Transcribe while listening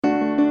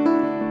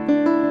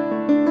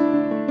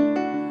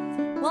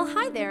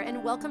there,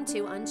 and welcome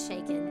to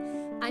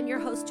Unshaken. I'm your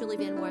host, Julie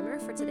Van Wormer,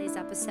 for today's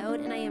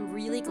episode, and I am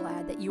really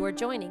glad that you are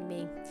joining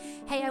me.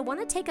 Hey, I want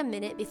to take a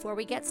minute before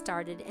we get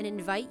started and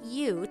invite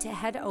you to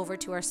head over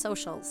to our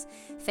socials,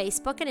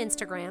 Facebook and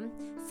Instagram.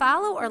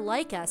 Follow or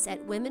like us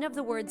at Women of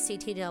the Word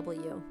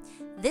CTW.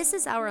 This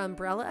is our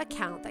umbrella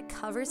account that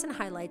covers and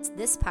highlights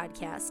this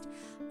podcast,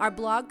 our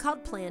blog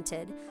called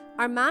Planted,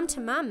 our Mom to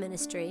Mom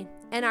ministry,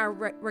 and our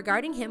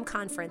Regarding Him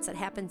conference that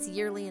happens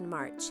yearly in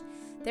March.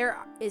 There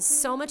is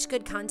so much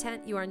good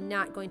content, you are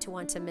not going to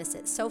want to miss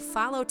it. So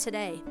follow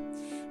today.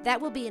 That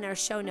will be in our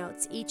show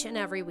notes each and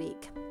every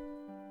week.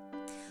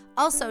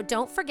 Also,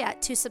 don't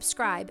forget to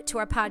subscribe to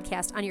our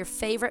podcast on your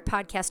favorite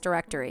podcast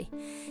directory.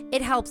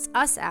 It helps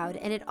us out,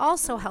 and it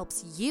also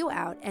helps you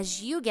out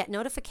as you get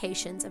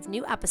notifications of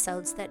new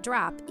episodes that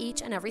drop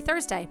each and every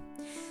Thursday.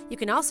 You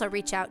can also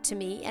reach out to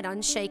me at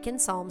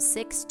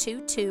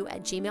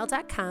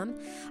unshakenssalm622@gmail.com.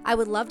 I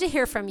would love to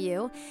hear from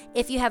you.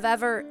 If you have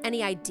ever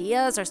any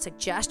ideas or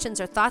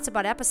suggestions or thoughts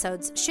about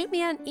episodes, shoot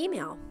me an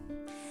email.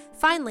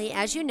 Finally,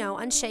 as you know,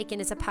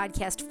 Unshaken is a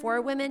podcast for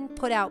women,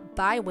 put out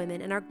by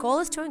women, and our goal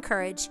is to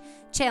encourage,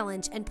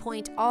 challenge, and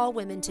point all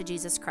women to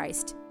Jesus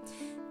Christ.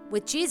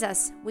 With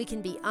Jesus, we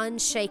can be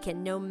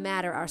unshaken no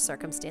matter our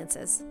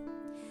circumstances.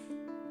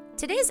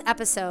 Today's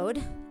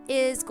episode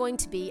is going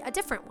to be a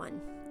different one,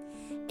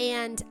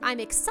 and I'm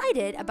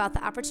excited about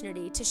the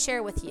opportunity to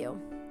share with you.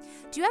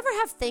 Do you ever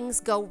have things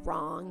go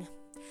wrong?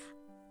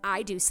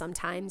 I do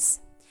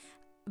sometimes.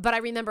 But I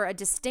remember a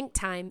distinct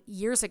time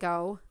years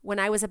ago when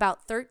I was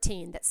about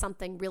 13 that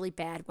something really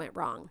bad went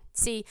wrong.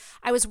 See,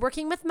 I was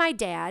working with my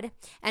dad,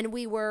 and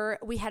we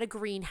had a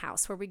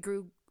greenhouse where we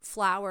grew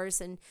flowers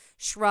and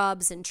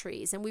shrubs and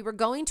trees, and we were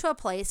going to a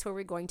place where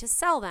we were going to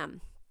sell them.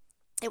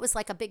 It was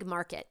like a big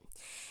market.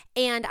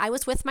 And I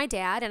was with my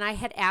dad, and I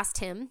had asked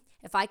him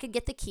if I could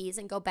get the keys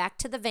and go back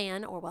to the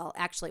van, or well,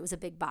 actually it was a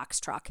big box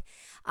truck,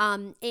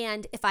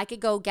 and if I could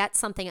go get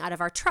something out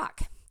of our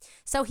truck.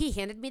 So he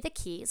handed me the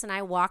keys, and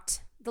I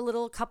walked the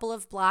little couple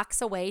of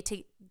blocks away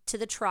to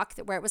the truck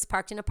where it was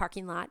parked in a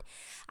parking lot.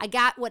 I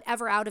got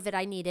whatever out of it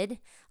I needed,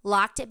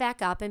 locked it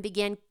back up, and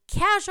began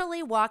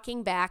casually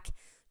walking back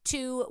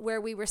to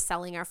where we were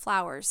selling our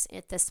flowers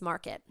at this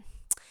market.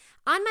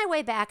 On my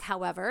way back,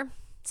 however,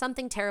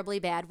 something terribly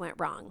bad went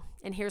wrong.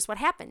 And here's what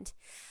happened.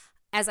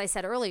 As I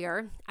said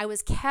earlier, I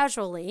was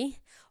casually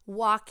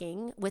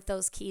walking with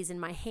those keys in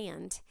my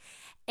hand,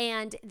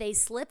 and they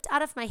slipped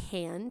out of my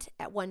hand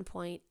at one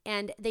point,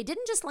 and they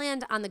didn't just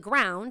land on the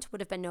ground, would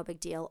have been no big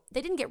deal.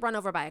 They didn't get run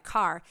over by a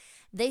car.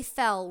 They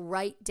fell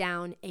right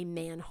down a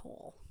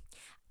manhole.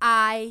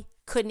 I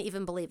couldn't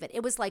even believe it.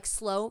 It was like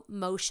slow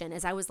motion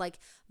as I was like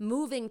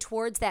moving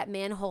towards that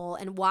manhole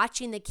and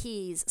watching the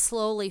keys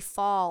slowly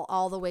fall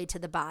all the way to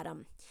the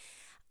bottom.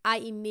 I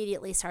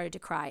immediately started to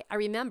cry. I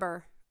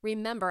remember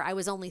I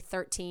was only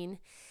 13,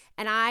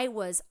 and I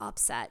was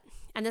upset.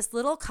 And this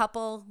little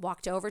couple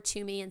walked over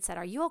to me and said,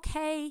 "Are you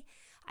okay?"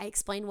 I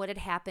explained what had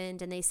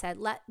happened, and they said,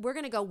 "We're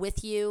going to go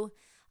with you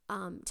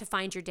to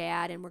find your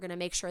dad, and we're going to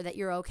make sure that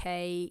you're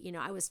okay." You know,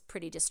 I was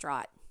pretty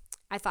distraught.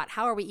 I thought,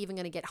 how are we even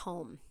going to get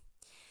home?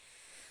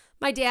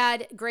 My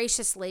dad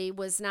graciously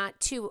was not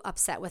too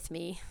upset with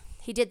me.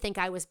 He did think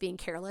I was being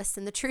careless,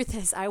 and the truth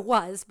is I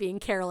was being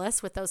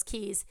careless with those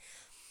keys.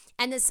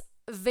 And this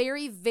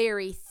very,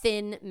 very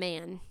thin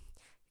man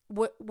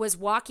was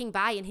walking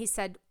by, and he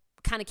said,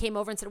 kind of came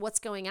over and said, "What's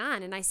going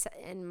on?" And I said,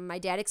 and my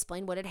dad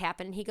explained what had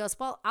happened, and he goes,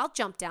 "Well, I'll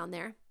jump down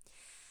there."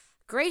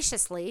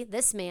 Graciously,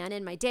 this man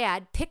and my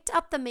dad picked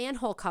up the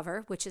manhole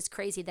cover, which is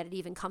crazy that it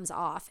even comes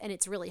off, and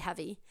it's really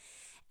heavy.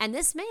 And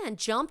this man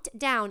jumped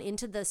down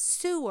into the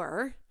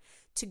sewer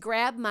to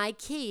grab my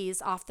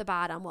keys off the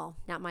bottom. Well,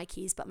 not my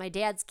keys, but my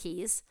dad's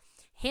keys.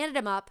 Handed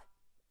them up.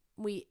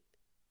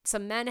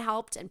 Some men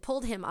helped and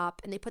pulled him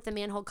up, and they put the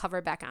manhole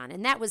cover back on.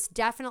 And that was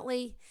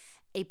definitely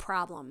a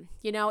problem.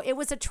 You know, it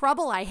was a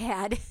trouble I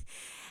had.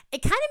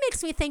 It kind of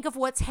makes me think of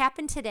what's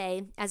happened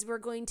today as we're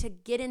going to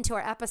get into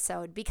our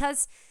episode,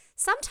 because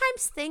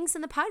sometimes things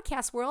in the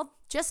podcast world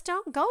just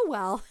don't go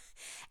well.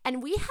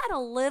 And we had a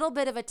little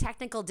bit of a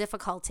technical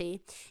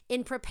difficulty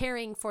in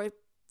preparing for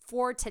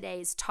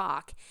today's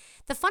talk.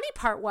 The funny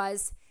part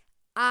was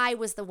I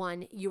was the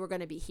one you were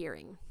going to be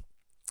hearing.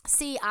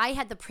 See, I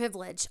had the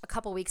privilege a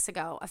couple weeks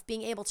ago of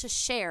being able to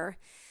share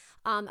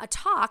a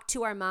talk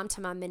to our Mom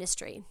to Mom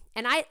ministry.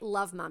 And I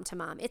love Mom to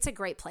Mom. It's a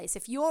great place.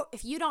 If you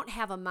don't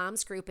have a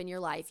mom's group in your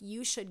life,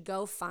 you should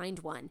go find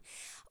one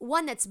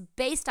that's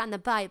based on the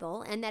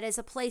Bible, and that is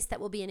a place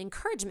that will be an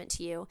encouragement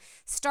to you.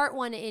 Start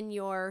one in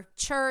your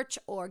church,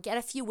 or get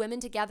a few women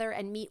together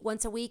and meet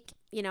once a week,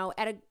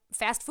 at a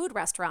fast food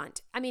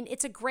restaurant. I mean,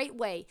 it's a great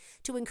way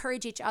to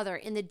encourage each other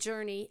in the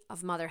journey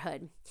of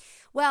motherhood.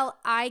 Well,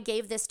 I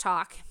gave this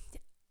talk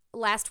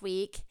last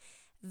week.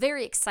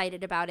 Very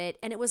excited about it.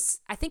 And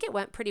I think it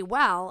went pretty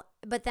well,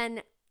 but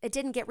then it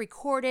didn't get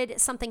recorded.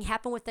 Something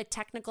happened with the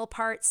technical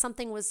part.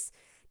 Something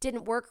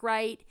didn't work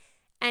right.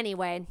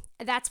 Anyway,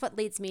 that's what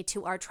leads me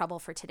to our trouble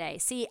for today.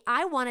 See,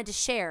 I wanted to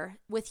share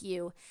with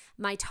you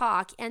my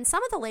talk, and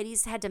some of the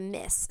ladies had to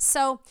miss.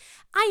 So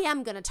I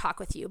am going to talk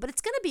with you, but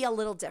it's going to be a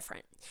little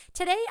different.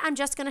 Today, I'm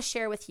just going to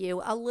share with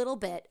you a little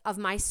bit of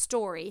my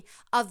story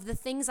of the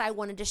things I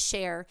wanted to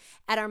share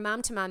at our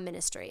Mom to Mom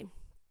ministry.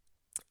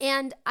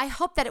 And I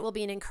hope that it will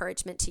be an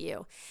encouragement to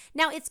you.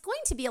 Now, it's going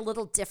to be a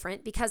little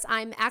different because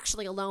I'm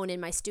actually alone in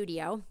my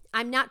studio.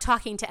 I'm not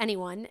talking to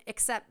anyone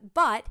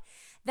but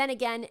then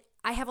again,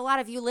 I have a lot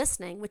of you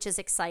listening, which is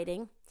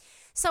exciting.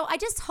 So I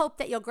just hope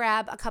that you'll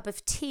grab a cup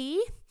of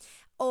tea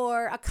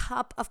or a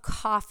cup of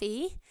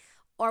coffee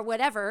or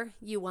whatever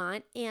you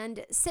want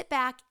and sit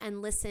back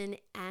and listen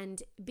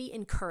and be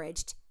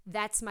encouraged.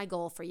 That's my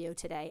goal for you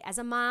today as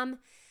a mom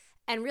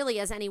and really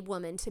as any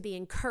woman, to be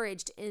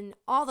encouraged in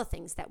all the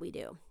things that we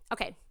do.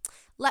 Okay,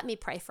 let me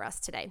pray for us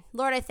today.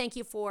 Lord, I thank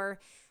you for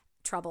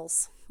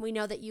troubles. We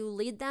know that you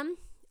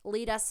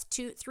lead us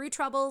through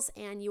troubles,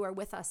 and you are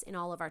with us in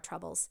all of our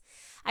troubles.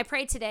 I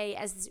pray today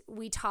as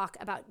we talk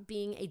about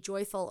being a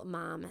joyful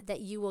mom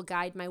that you will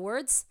guide my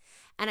words,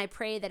 and I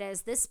pray that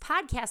as this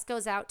podcast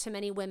goes out to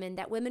many women,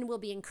 that women will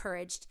be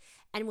encouraged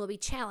and will be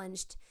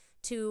challenged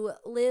to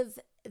live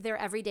their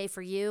everyday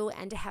for you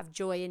and to have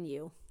joy in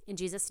you. In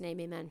Jesus'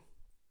 name, amen.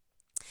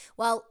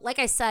 Well, like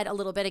I said a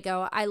little bit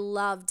ago, I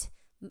love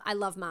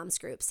moms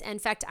groups. In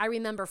fact, I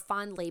remember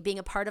fondly being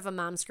a part of a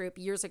moms group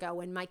years ago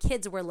when my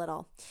kids were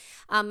little.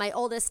 My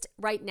oldest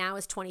right now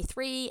is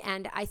 23,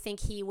 and I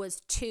think he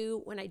was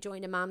 2 when I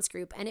joined a moms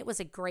group, and it was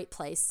a great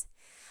place.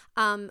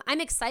 I'm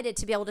excited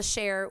to be able to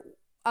share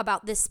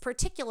about this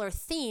particular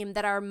theme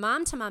that our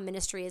Mom to Mom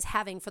ministry is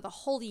having for the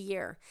whole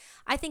year.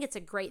 I think it's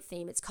a great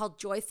theme. It's called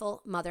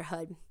Joyful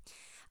Motherhood.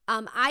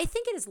 I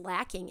think it is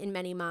lacking in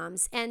many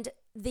moms, and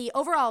the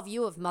overall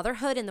view of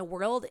motherhood in the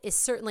world is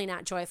certainly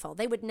not joyful.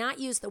 They would not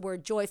use the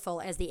word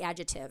joyful as the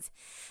adjective.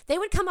 They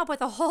would come up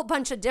with a whole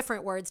bunch of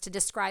different words to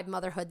describe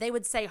motherhood. They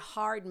would say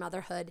hard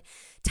motherhood,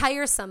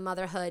 tiresome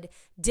motherhood,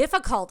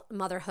 difficult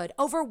motherhood,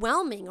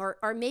 overwhelming, or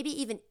maybe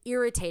even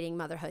irritating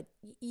motherhood.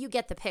 You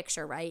get the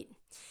picture, right?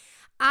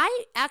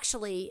 I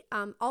actually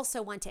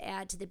also want to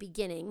add to the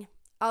beginning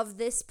of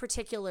this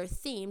particular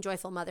theme,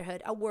 Joyful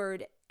Motherhood, a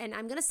word, and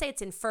I'm going to say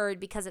it's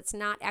inferred because it's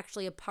not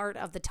actually a part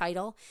of the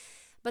title,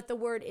 but the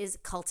word is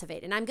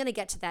cultivate, and I'm going to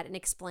get to that and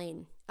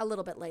explain a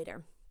little bit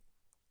later.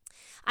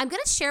 I'm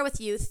going to share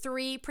with you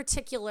 3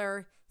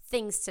 particular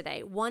things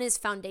today. One is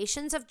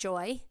foundations of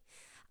joy.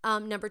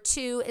 Number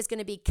 2 is going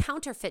to be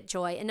counterfeit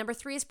joy. And number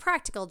 3 is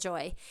practical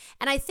joy.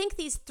 And I think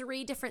these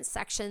 3 different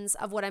sections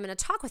of what I'm going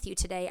to talk with you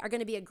today are going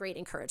to be a great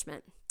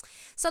encouragement.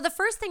 So the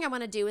first thing I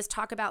want to do is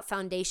talk about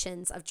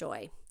foundations of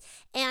joy.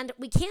 And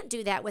we can't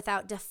do that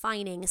without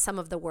defining some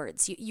of the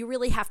words. You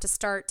really have to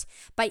start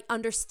by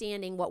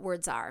understanding what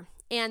words are.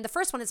 And the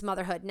first one is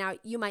motherhood. Now,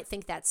 you might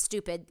think that's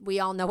stupid. We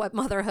all know what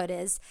motherhood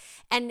is.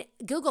 And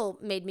Google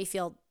made me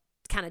feel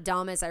kind of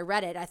dumb as I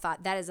read it. I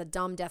thought that is a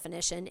dumb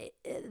definition.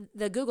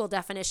 The Google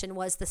definition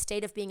was the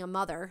state of being a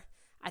mother.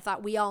 I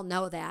thought we all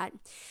know that.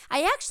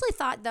 I actually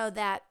thought, though,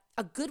 that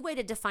a good way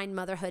to define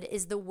motherhood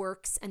is the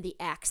works and the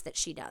acts that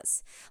she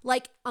does.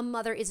 Like a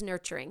mother is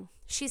nurturing,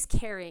 she's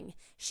caring,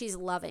 she's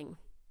loving.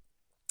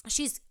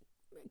 She's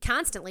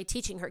constantly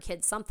teaching her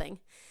kids something.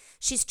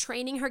 She's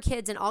training her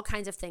kids in all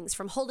kinds of things,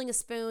 from holding a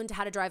spoon to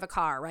how to drive a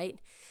car, right?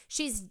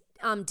 She's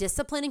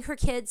disciplining her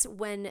kids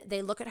when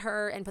they look at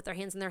her and put their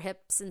hands on their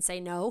hips and say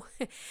no.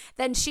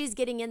 Then she's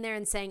getting in there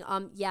and saying,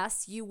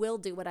 yes, you will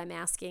do what I'm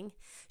asking.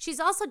 She's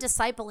also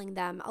discipling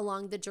them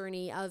along the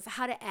journey of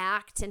how to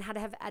act and how to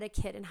have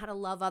etiquette and how to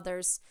love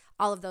others,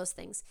 all of those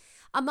things.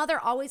 A mother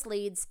always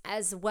leads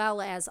as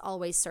well as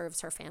always serves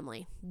her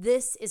family.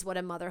 This is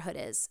what motherhood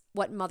is.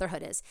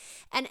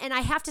 And I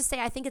have to say,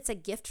 I think it's a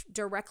gift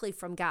directly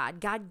from God.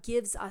 God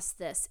gives us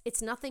this.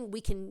 It's nothing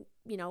we can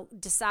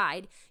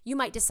decide. You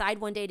might decide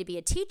one day to be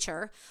a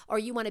teacher or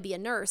you want to be a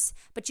nurse,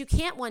 but you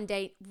can't one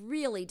day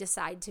really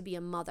decide to be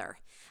a mother.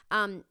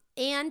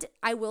 And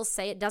I will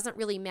say it doesn't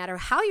really matter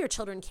how your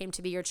children came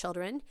to be your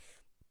children.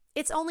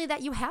 It's only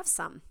that you have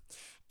some.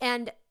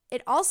 And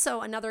it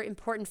also, another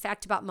important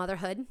fact about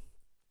motherhood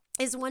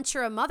is once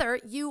you're a mother,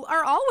 you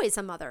are always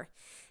a mother.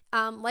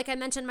 Like I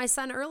mentioned, my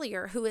son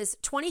earlier, who is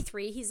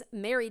 23, he's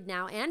married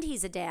now and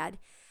he's a dad.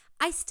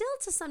 I still,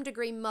 to some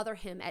degree, mother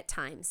him at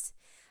times.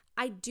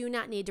 I do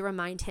not need to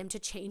remind him to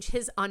change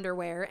his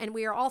underwear, and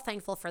we are all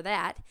thankful for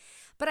that.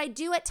 But I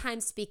do at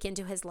times speak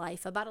into his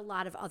life about a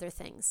lot of other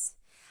things.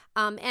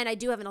 And I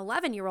do have an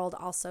 11-year-old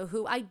also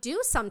who I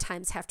do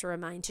sometimes have to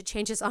remind to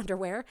change his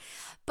underwear.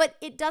 But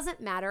it doesn't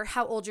matter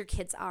how old your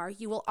kids are.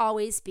 You will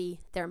always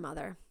be their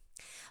mother.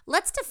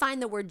 Let's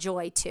define the word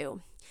joy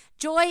too.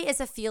 Joy is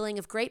a feeling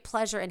of great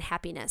pleasure and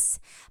happiness.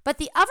 But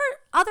the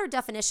other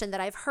definition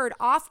that I've heard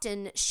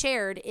often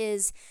shared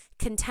is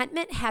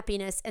contentment,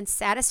 happiness, and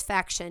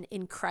satisfaction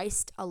in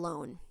Christ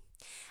alone.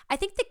 I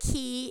think the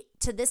key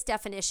to this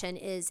definition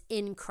is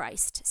in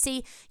Christ.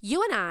 See,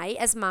 you and I,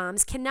 as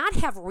moms, cannot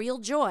have real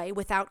joy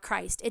without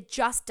Christ. It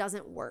just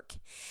doesn't work.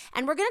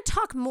 And we're going to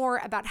talk more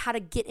about how to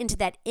get into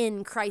that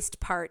in Christ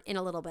part in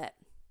a little bit.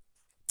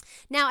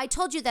 Now, I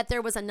told you that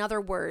there was another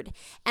word,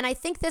 and I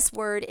think this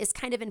word is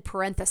kind of in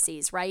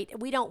parentheses, right?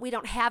 We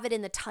don't have it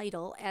in the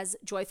title as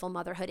joyful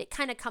motherhood. It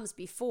kind of comes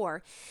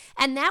before,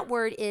 and that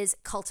word is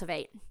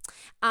cultivate.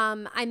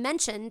 I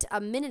mentioned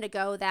a minute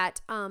ago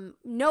that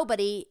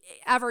nobody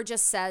ever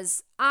just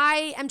says,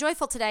 I am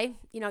joyful today.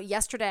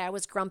 Yesterday I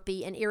was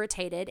grumpy and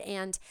irritated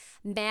and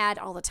mad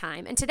all the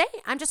time. And today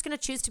I'm just going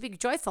to choose to be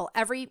joyful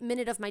every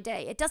minute of my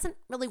day. It doesn't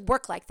really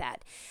work like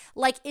that.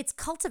 Like it's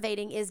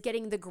cultivating is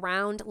getting the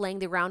ground, laying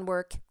the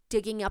groundwork,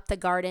 digging up the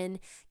garden,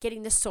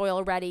 getting the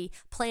soil ready,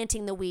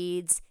 planting the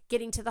weeds,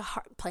 getting to the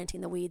heart,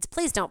 planting the weeds.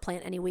 Please don't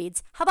plant any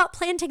weeds. How about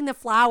planting the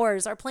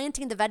flowers or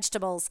planting the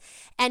vegetables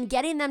and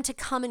getting them to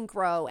come and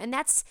grow? And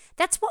that's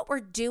what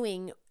we're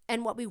doing.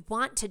 And what we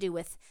want to do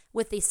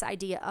with this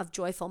idea of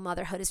joyful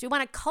motherhood is we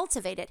want to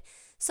cultivate it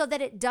so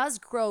that it does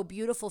grow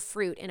beautiful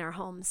fruit in our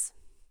homes.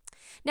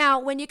 Now,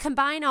 when you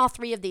combine all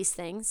three of these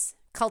things,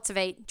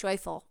 cultivate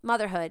joyful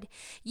motherhood,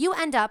 you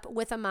end up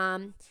with a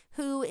mom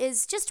who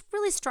is just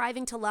really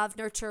striving to love,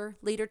 nurture,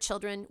 lead her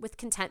children with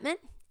contentment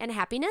and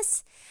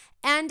happiness.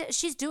 And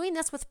she's doing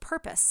this with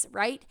purpose,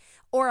 right?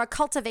 Or a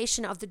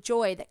cultivation of the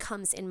joy that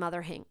comes in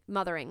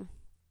mothering.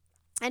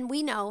 And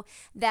we know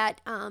that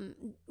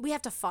we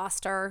have to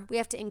foster, we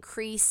have to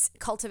increase,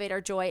 cultivate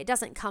our joy. It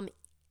doesn't come,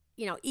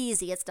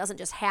 easy. It doesn't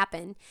just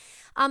happen.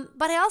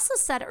 But I also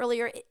said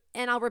earlier,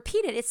 and I'll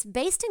repeat it, it's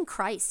based in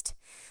Christ.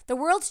 The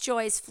world's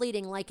joy is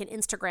fleeting like an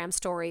Instagram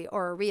story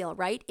or a reel,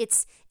 right?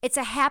 It's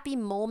a happy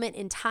moment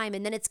in time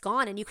and then it's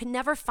gone and you can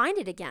never find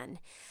it again.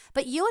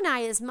 But you and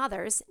I as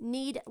mothers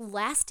need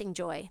lasting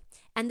joy.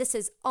 And this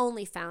is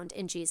only found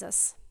in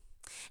Jesus.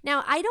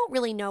 Now, I don't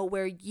really know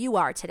where you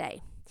are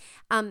today.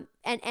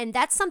 And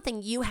that's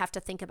something you have to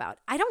think about.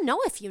 I don't know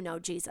if you know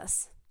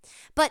Jesus,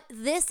 but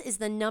this is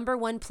the number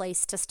one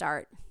place to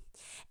start.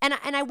 And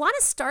I want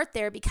to start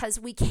there because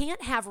we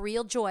can't have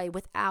real joy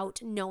without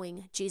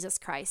knowing Jesus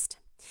Christ.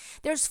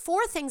 There's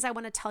 4 things I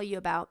want to tell you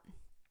about.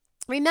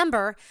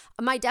 Remember,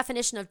 my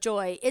definition of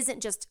joy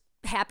isn't just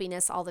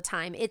happiness all the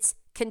time. It's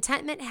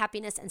contentment,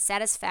 happiness, and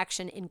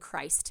satisfaction in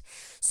Christ.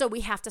 So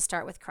we have to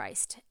start with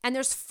Christ. And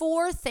there's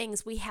 4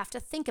 things we have to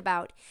think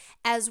about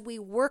as we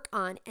work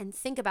on and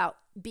think about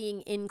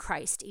being in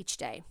Christ each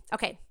day.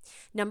 Okay,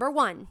 number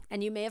 1,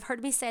 and you may have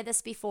heard me say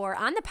this before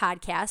on the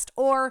podcast,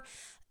 or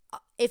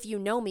if you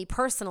know me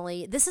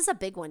personally, this is a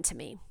big one to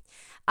me.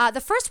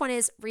 The first one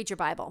is read your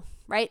Bible,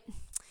 right?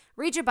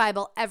 Read your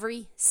Bible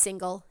every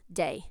single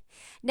day.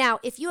 Now,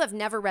 if you have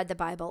never read the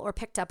Bible or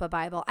picked up a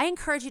Bible, I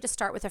encourage you to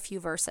start with a few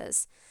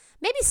verses.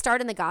 Maybe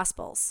start in the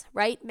Gospels,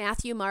 right?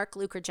 Matthew, Mark,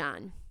 Luke, or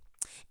John.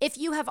 If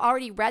you have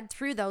already read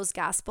through those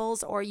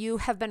Gospels or you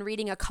have been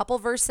reading a couple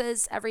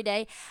verses every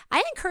day,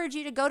 I encourage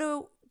you to go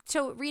to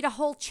read a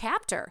whole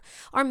chapter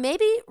or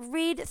maybe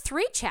read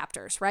 3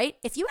 chapters, right?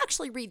 If you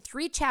actually read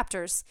 3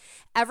 chapters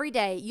every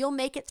day, you'll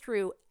make it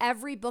through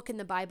every book in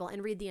the Bible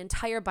and read the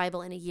entire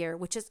Bible in a year,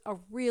 which is a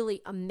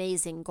really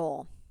amazing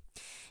goal.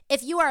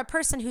 If you are a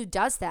person who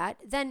does that,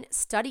 then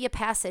study a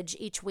passage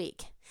each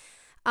week.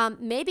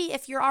 Maybe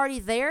if you're already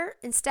there,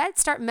 instead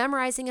start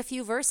memorizing a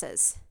few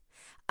verses.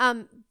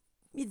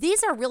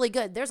 These are really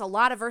good. There's a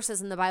lot of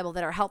verses in the Bible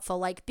that are helpful,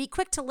 like be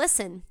quick to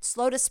listen,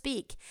 slow to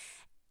speak,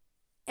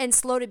 and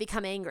slow to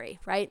become angry,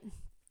 right?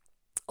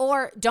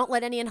 Or don't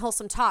let any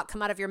unwholesome talk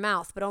come out of your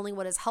mouth, but only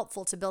what is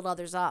helpful to build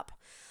others up.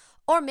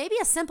 Or maybe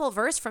a simple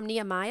verse from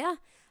Nehemiah,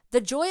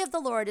 the joy of the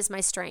Lord is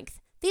my strength.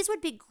 These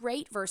would be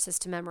great verses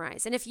to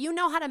memorize. And if you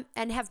know how to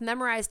and have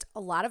memorized a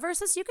lot of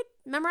verses, you could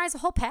memorize a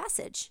whole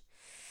passage.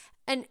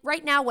 And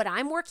right now, what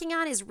I'm working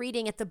on is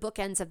reading at the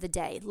bookends of the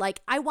day.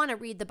 Like, I want to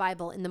read the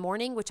Bible in the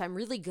morning, which I'm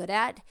really good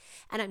at,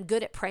 and I'm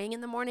good at praying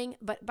in the morning.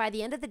 But by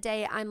the end of the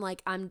day, I'm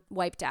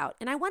wiped out.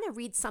 And I want to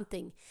read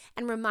something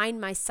and remind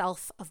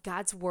myself of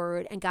God's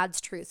word and God's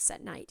truths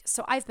at night.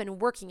 So I've been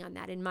working on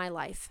that in my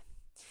life.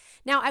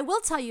 Now, I will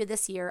tell you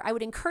this year, I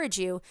would encourage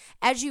you,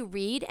 as you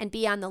read and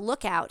be on the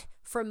lookout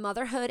for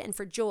motherhood and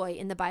for joy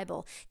in the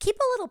Bible, keep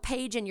a little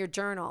page in your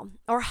journal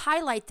or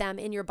highlight them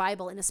in your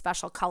Bible in a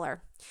special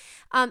color.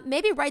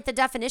 Maybe write the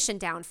definition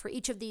down for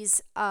each of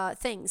these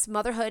things,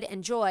 motherhood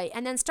and joy,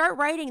 and then start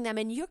writing them,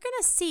 and you're going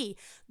to see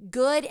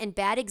good and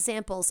bad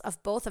examples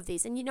of both of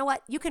these. And you know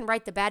what? You can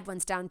write the bad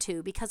ones down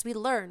too, because we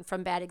learn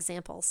from bad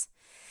examples.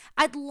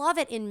 I'd love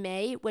it in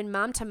May when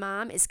Mom to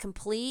Mom is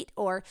complete,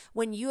 or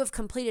when you have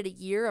completed a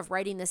year of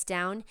writing this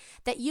down,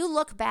 that you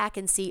look back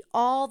and see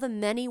all the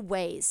many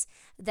ways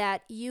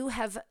that you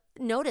have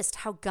noticed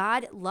how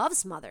God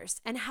loves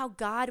mothers and how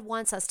God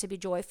wants us to be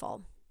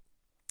joyful.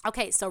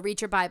 Okay, so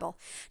read your Bible.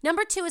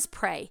 Number 2 is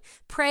pray.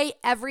 Pray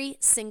every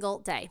single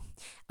day.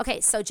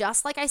 Okay, so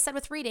just like I said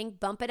with reading,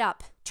 bump it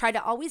up. Try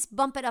to always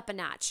bump it up a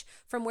notch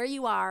from where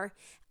you are.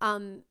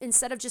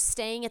 Instead of just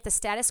staying at the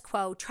status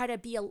quo, try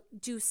to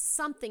do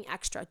something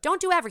extra.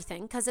 Don't do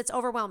everything because it's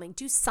overwhelming.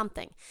 Do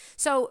something.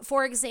 So,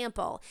 for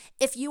example,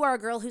 if you are a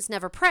girl who's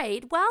never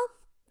prayed, well,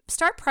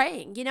 start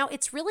praying.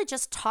 It's really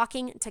just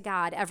talking to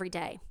God every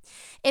day.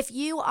 If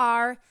you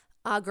are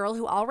a girl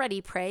who already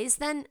prays,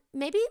 then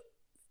maybe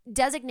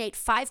designate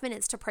 5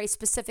 minutes to pray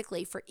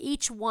specifically for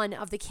each one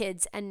of the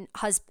kids and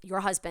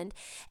your husband,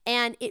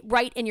 and it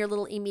right in your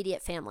little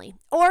immediate family.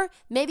 Or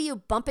maybe you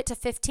bump it to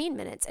 15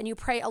 minutes and you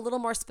pray a little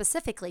more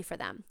specifically for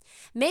them.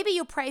 Maybe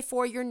you pray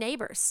for your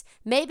neighbors.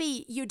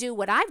 Maybe you do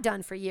what I've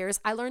done for years.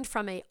 I learned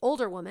from an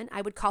older woman,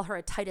 I would call her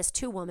a Titus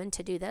 2 woman,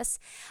 to do this.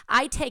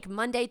 I take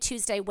Monday,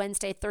 Tuesday,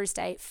 Wednesday,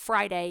 Thursday,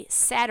 Friday,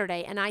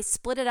 Saturday, and I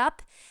split it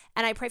up.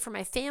 And I pray for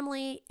my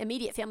family,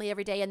 immediate family,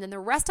 every day. And then the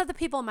rest of the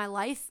people in my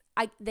life,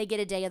 they get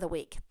a day of the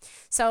week.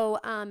 So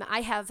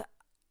I have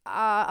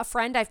a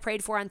friend I've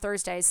prayed for on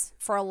Thursdays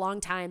for a long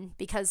time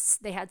because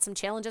they had some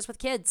challenges with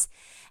kids,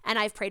 and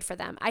I've prayed for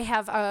them.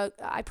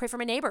 I pray for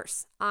my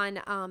neighbors on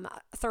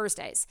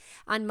Thursdays.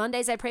 On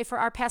Mondays, I pray for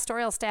our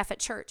pastoral staff at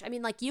church. I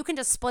mean, like, you can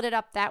just split it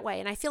up that way.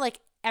 And I feel like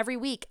every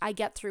week I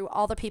get through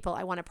all the people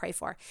I want to pray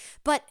for.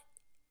 But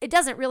it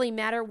doesn't really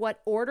matter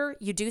what order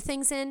you do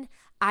things in.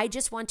 I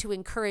just want to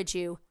encourage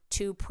you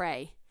to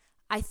pray.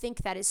 I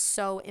think that is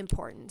so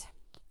important.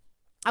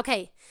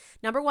 Okay,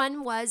 number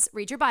 1 was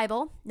read your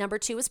Bible. Number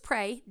 2 is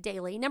pray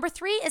daily. Number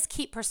 3 is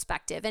keep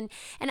perspective. And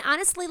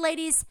honestly,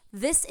 ladies,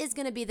 this is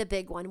going to be the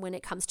big one when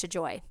it comes to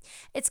joy.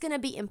 It's going to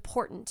be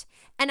important.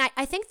 And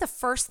I think the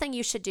first thing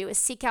you should do is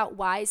seek out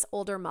wise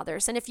older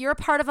mothers. And if you're a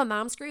part of a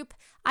mom's group,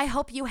 I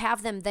hope you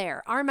have them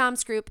there. Our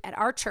mom's group at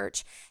our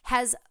church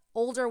has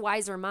older,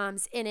 wiser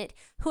moms in it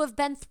who have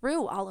been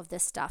through all of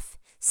this stuff.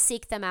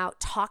 Seek them out,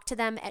 talk to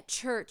them at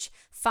church,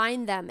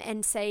 find them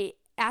and say,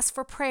 ask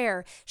for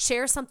prayer,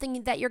 share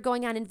something that you're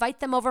going on, invite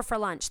them over for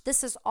lunch.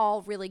 This is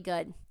all really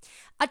good.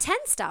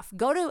 Attend stuff.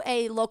 Go to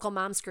a local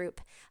moms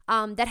group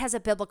that has a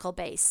biblical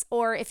base.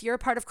 Or if you're a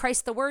part of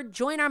Christ the Word,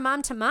 join our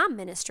Mom to Mom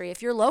ministry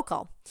if you're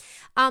local.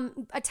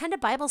 Attend a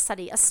Bible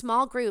study, a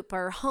small group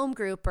or home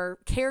group or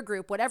care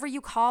group, whatever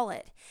you call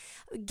it.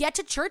 Get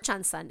to church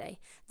on Sunday.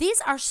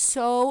 These are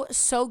so,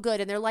 so good.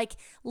 And they're like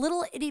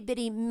little itty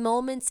bitty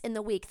moments in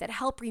the week that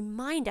help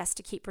remind us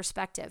to keep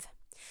perspective.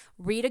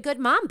 Read a good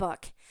mom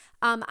book.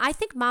 I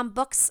think mom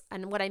books,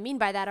 and what I mean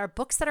by that are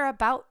books that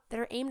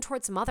are aimed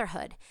towards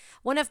motherhood.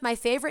 One of my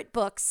favorite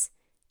books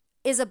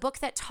is a book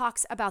that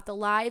talks about the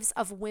lives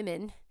of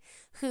women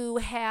who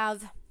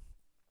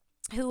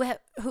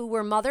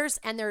were mothers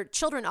and their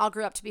children all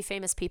grew up to be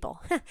famous people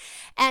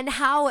and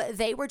how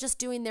they were just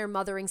doing their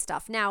mothering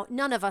stuff. Now,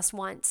 none of us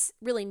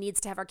really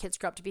needs to have our kids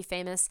grow up to be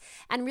famous.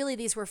 And really,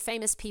 these were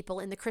famous people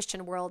in the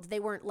Christian world. They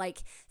weren't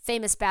like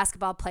famous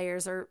basketball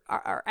players or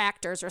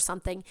actors or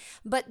something,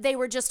 but they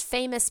were just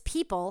famous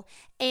people.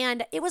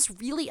 And it was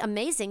really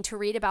amazing to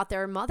read about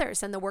their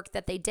mothers and the work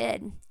that they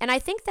did. And I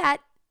think that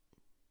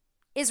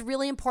is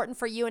really important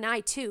for you and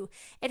I too.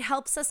 It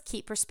helps us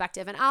keep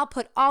perspective. And I'll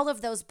put all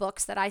of those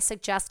books that I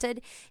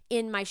suggested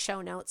in my show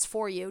notes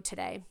for you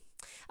today.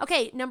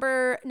 Okay,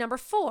 number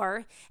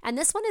 4, and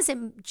this one is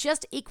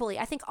just equally,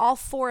 I think all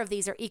 4 of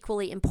these are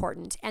equally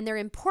important, and they're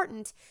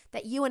important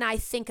that you and I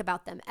think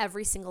about them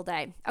every single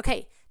day.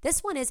 Okay, this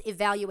one is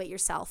evaluate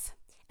yourself,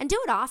 and do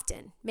it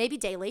often, maybe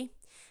daily,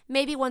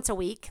 maybe once a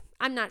week,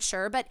 I'm not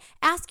sure, but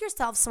ask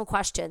yourself some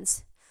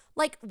questions,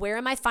 like, where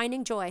am I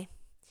finding joy?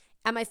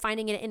 Am I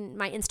finding it in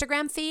my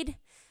Instagram feed?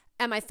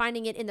 Am I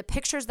finding it in the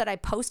pictures that I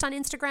post on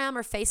Instagram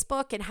or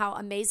Facebook and how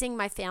amazing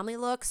my family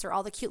looks or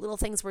all the cute little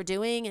things we're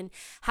doing and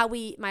how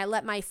I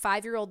let my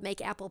 5-year-old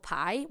make apple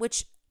pie,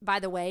 which, by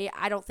the way,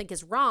 I don't think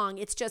is wrong.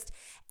 It's just,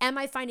 am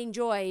I finding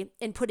joy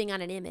in putting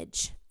on an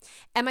image?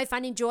 Am I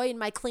finding joy in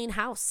my clean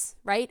house,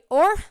 right?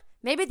 Or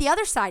maybe the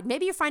other side,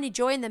 maybe you're finding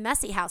joy in the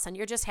messy house and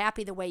you're just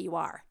happy the way you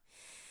are.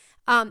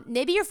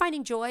 Maybe you're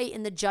finding joy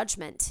in the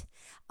judgment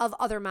of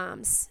other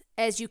moms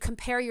as you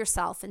compare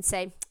yourself and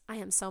say, I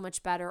am so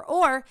much better.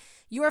 Or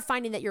you are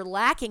finding that you're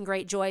lacking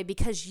great joy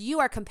because you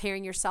are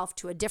comparing yourself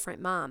to a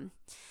different mom.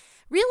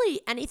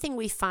 Really, anything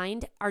we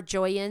find our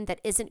joy in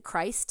that isn't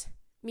Christ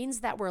means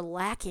that we're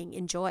lacking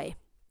in joy.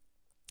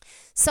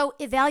 So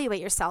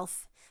evaluate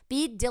yourself.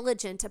 Be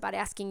diligent about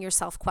asking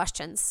yourself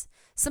questions.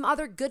 Some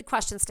other good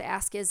questions to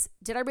ask is,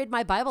 did I read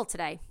my Bible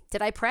today?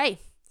 Did I pray?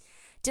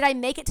 Did I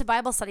make it to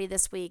Bible study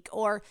this week?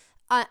 Or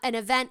an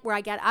event where I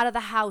got out of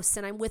the house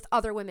and I'm with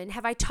other women?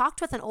 Have I talked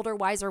with an older,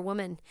 wiser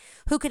woman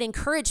who could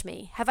encourage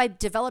me? Have I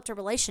developed a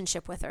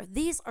relationship with her?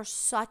 These are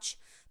such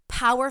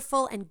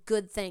powerful and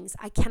good things.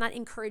 I cannot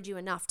encourage you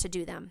enough to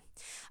do them.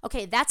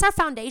 Okay, that's our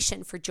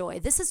foundation for joy.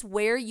 This is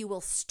where you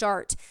will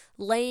start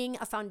laying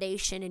a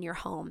foundation in your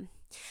home.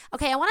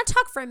 Okay, I want to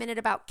talk for a minute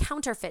about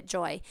counterfeit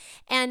joy.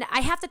 And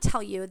I have to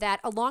tell you that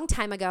a long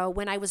time ago,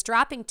 when I was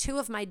dropping 2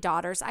 of my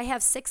daughters, I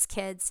have 6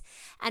 kids,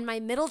 and my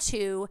middle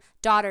 2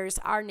 daughters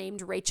are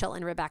named Rachel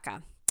and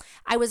Rebecca.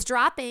 I was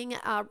dropping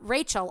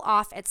Rachel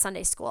off at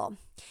Sunday school.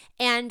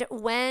 And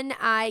when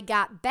I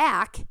got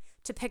back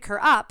to pick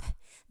her up,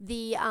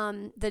 the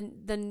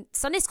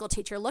Sunday school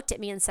teacher looked at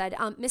me and said,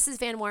 Mrs.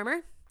 Van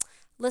Warmer,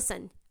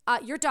 listen,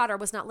 your daughter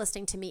was not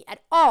listening to me at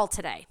all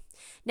today.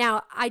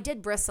 Now, I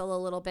did bristle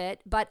a little bit,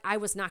 but I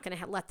was not going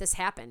to let this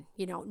happen.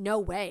 No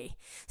way.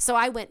 So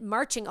I went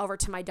marching over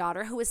to my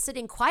daughter, who was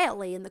sitting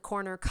quietly in the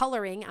corner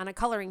coloring on a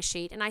coloring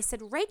sheet. And I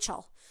said,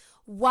 Rachel,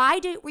 why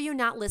were you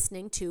not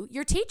listening to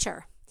your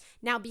teacher?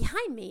 Now,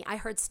 behind me, I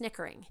heard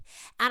snickering,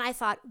 and I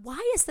thought, why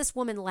is this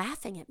woman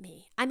laughing at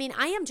me? I mean,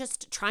 I am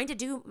just trying to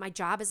do my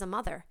job as a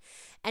mother.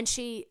 And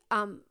she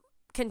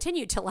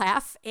continued to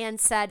laugh and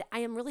said, I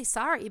am really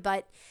sorry,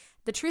 but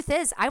the truth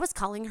is I was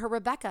calling her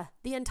Rebecca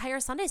the entire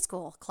Sunday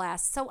school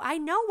class, so I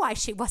know why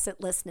she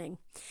wasn't listening.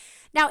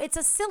 Now, it's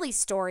a silly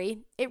story.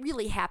 It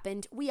really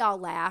happened. We all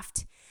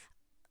laughed.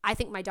 I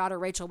think my daughter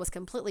Rachel was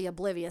completely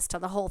oblivious to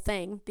the whole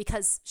thing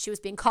because she was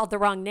being called the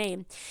wrong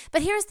name.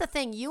 But here's the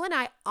thing. You and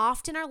I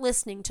often are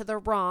listening to the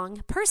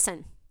wrong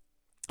person.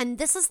 And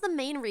this is the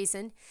main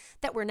reason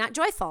that we're not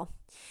joyful.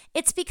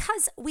 It's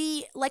because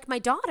we, like my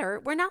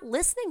daughter, we're not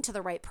listening to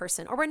the right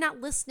person, or we're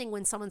not listening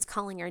when someone's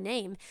calling our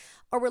name,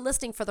 or we're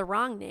listening for the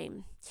wrong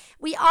name.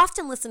 We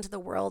often listen to the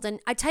world,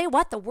 and I tell you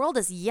what, the world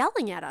is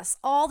yelling at us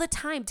all the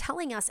time,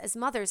 telling us as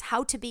mothers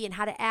how to be and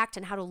how to act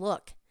and how to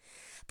look.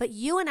 But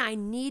you and I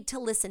need to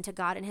listen to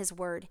God and His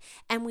Word,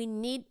 and we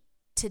need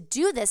to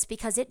do this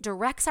because it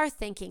directs our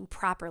thinking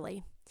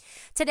properly.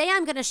 Today,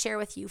 I'm going to share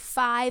with you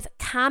 5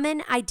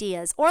 common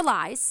ideas, or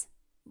lies,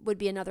 would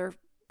be another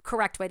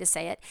correct way to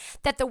say it,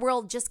 that the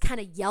world just kind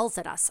of yells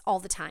at us all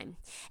the time.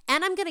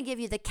 And I'm going to give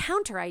you the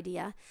counter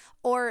idea,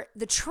 or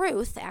the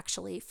truth,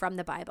 actually, from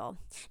the Bible.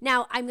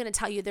 Now, I'm going to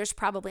tell you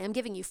I'm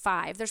giving you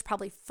 5. There's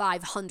probably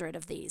 500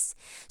 of these.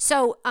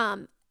 So,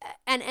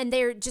 and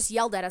they're just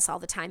yelled at us all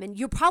the time. And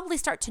you probably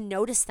start to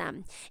notice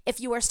them. If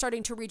you are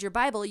starting to read your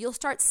Bible, you'll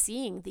start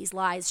seeing these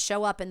lies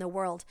show up in the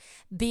world.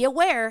 Be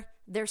aware,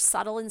 they're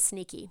subtle and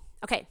sneaky.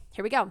 Okay,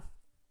 here we go.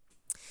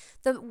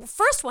 The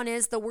first one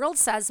is the world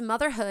says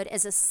motherhood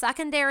is a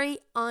secondary,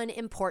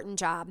 unimportant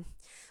job.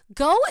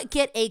 Go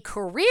get a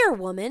career,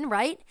 woman,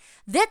 right?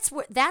 That's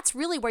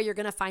really where you're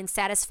going to find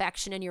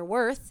satisfaction in your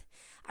worth.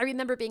 I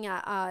remember being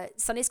a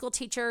Sunday school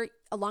teacher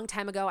a long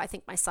time ago. I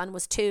think my son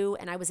was 2,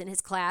 and I was in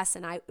his class,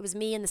 and it was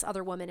me and this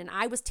other woman, and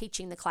I was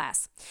teaching the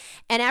class.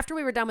 And after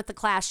we were done with the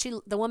class,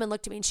 the woman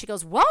looked at me and she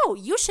goes, "Whoa,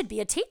 you should be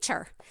a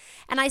teacher."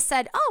 And I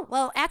said, "Oh,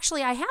 well,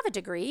 actually, I have a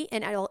degree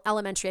in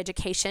elementary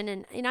education,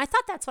 and I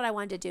thought that's what I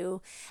wanted to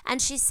do."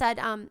 And she said,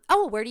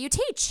 "Oh, where do you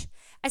teach?"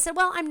 I said,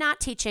 "Well, I'm not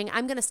teaching.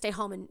 I'm going to stay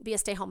home and be a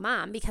stay-home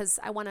mom because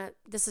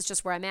this is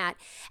just where I'm at."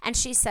 And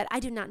she said, "I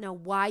do not know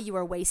why you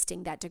are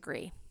wasting that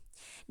degree."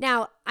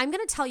 Now, I'm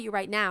going to tell you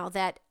right now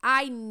that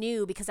I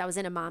knew, because I was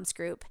in a mom's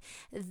group,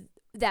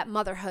 that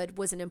motherhood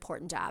was an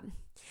important job.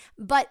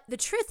 But the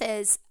truth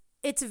is,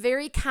 it's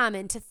very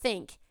common to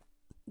think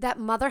that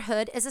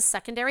motherhood is a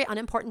secondary,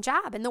 unimportant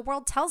job. And the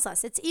world tells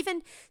us. It's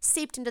even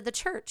seeped into the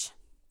church.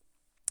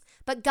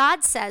 But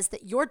God says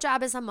that your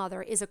job as a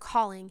mother is a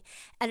calling,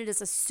 and it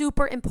is a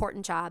super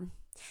important job.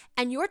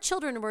 And your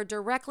children were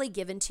directly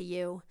given to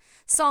you.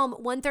 Psalm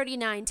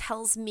 139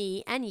 tells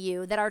me and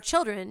you that our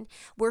children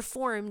were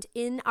formed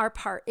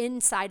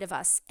inside of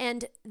us,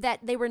 and that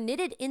they were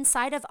knitted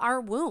inside of our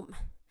womb.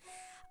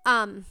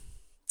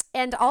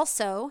 And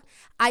also,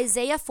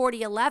 Isaiah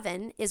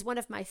 40:11 is one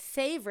of my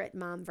favorite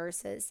mom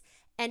verses,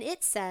 and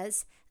it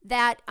says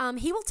that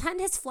He will tend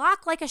His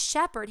flock like a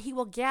shepherd. He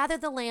will gather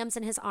the lambs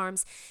in His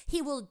arms.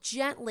 He will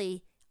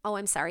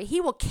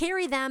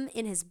carry them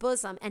in His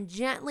bosom and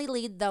gently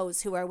lead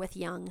those who are with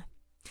young.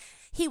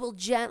 He will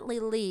gently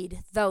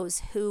lead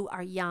those who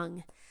are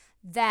young.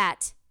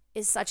 That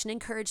is such an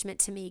encouragement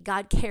to me.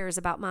 God cares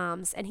about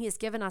moms, and He has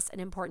given us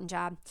an important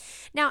job.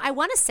 Now, I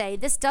want to say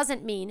this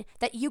doesn't mean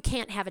that you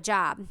can't have a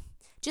job.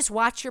 Just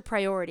watch your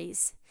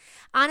priorities.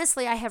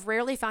 Honestly, I have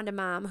rarely found a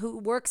mom who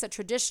works a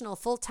traditional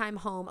full-time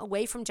home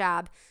away from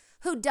job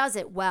who does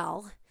it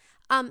well.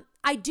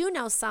 I do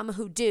know some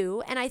who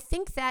do, and I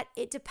think that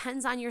it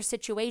depends on your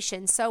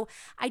situation. So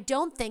I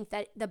don't think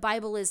that the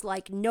Bible is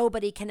like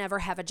nobody can ever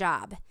have a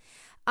job.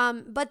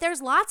 But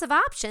there's lots of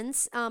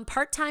options.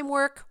 Part-time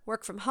work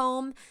from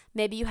home.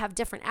 Maybe you have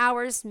different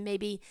hours.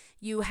 Maybe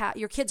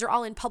your kids are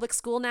all in public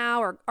school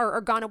now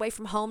or gone away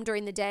from home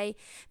during the day.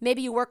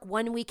 Maybe you work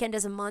one weekend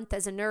as a month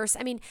as a nurse.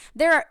 I mean,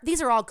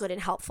 these are all good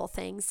and helpful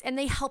things, and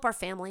they help our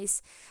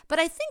families. But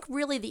I think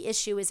really the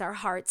issue is our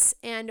hearts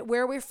and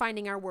where we're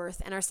finding our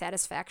worth and our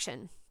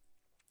satisfaction.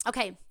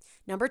 Okay.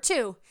 Number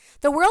 2,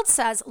 the world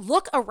says,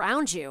 look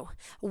around you.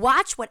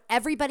 Watch what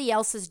everybody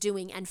else is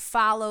doing and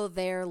follow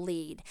their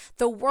lead.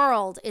 The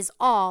world is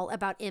all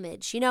about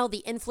image.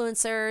 The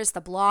influencers,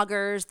 the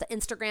bloggers, the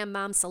Instagram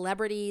mom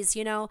celebrities,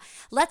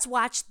 let's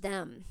watch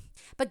them.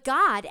 But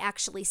God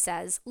actually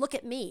says, look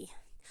at me.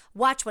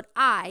 Watch what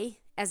I,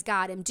 as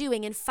God, am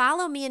doing, and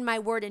follow me in my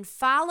word, and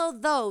follow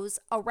those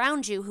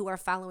around you who are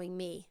following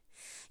me.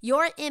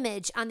 Your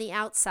image on the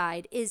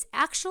outside is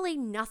actually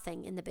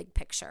nothing in the big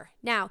picture.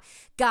 Now,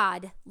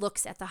 God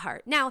looks at the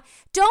heart. Now,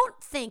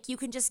 don't think you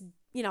can just,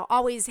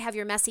 always have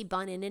your messy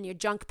bun in and your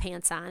junk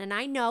pants on. And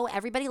I know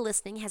everybody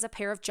listening has a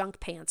pair of junk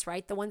pants,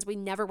 right? The ones we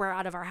never wear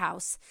out of our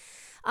house.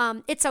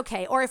 It's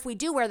okay. Or if we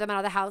do wear them out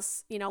of the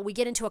house, we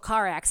get into a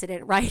car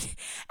accident, right?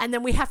 And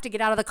then we have to get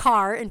out of the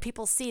car and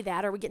people see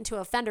that, or we get into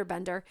a fender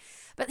bender.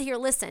 But here,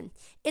 listen,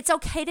 it's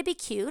okay to be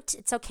cute.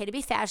 It's okay to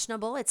be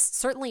fashionable. It's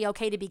certainly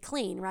okay to be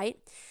clean, right?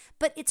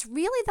 But it's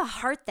really the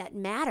heart that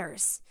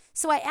matters.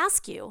 So I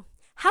ask you,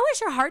 how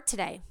is your heart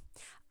today?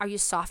 Are you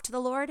soft to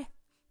the Lord?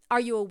 Are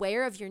you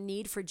aware of your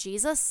need for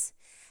Jesus,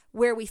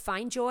 where we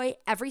find joy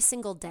every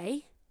single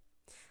day?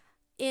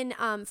 In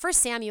 1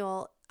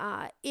 Samuel,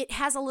 it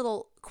has a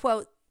little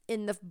quote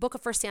in the book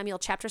of 1 Samuel,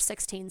 chapter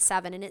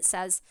 16:7, and it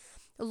says,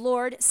 "The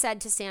Lord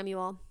said to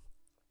Samuel,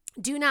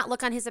 do not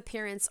look on his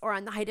appearance or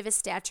on the height of his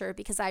stature,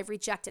 because I have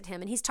rejected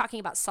him." And he's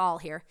talking about Saul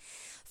here.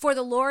 "For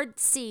the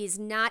Lord sees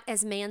not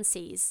as man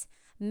sees.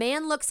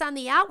 Man looks on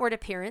the outward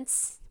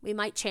appearance." We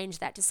might change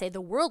that to say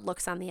the world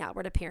looks on the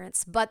outward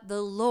appearance, but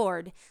the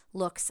Lord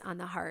looks on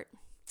the heart.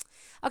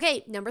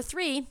 Okay, number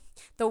 3,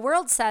 the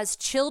world says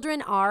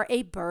children are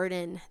a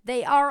burden.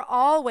 They are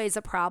always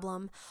a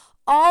problem,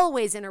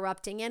 always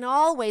interrupting, and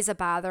always a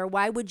bother.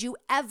 Why would you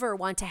ever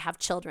want to have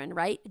children,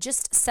 right?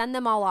 Just send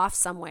them all off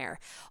somewhere.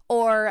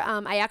 Or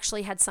I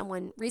actually had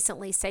someone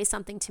recently say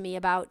something to me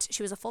about,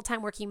 she was a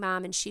full-time working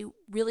mom, and she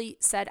really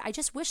said, "I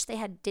just wish they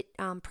had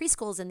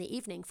preschools in the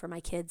evening for my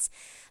kids.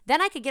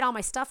 Then I could get all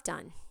my stuff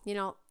done,"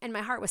 and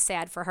my heart was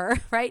sad for her,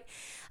 right?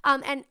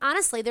 And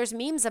honestly, there's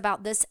memes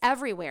about this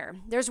everywhere.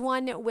 There's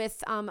one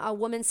with a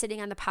woman sitting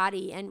on the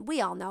potty, and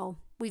we all know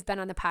we've been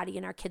on the potty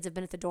and our kids have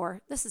been at the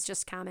door. This is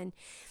just common.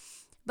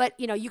 But,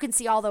 you can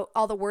see all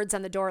the words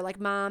on the door, like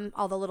mom,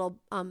 all the little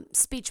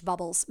speech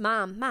bubbles,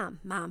 mom, mom,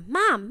 mom,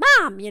 mom,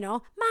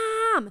 mom,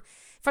 mom,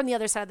 from the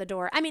other side of the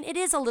door. I mean, it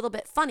is a little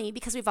bit funny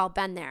because we've all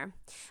been there.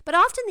 But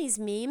often these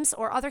memes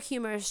or other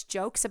humorous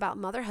jokes about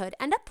motherhood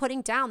end up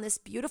putting down this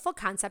beautiful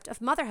concept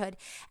of motherhood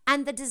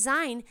and the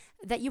design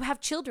that you have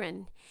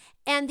children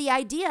and the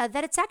idea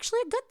that it's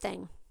actually a good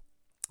thing.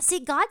 See,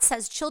 God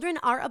says children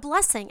are a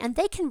blessing, and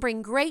they can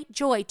bring great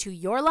joy to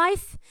your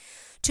life,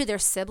 to their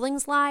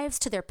siblings' lives,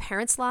 to their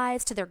parents'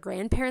 lives, to their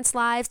grandparents'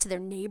 lives, to their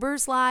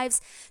neighbors'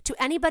 lives,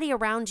 to anybody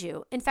around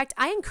you. In fact,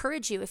 I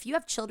encourage you, if you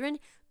have children,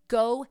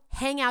 go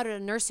hang out at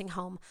a nursing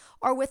home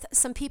or with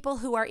some people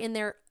who are in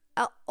their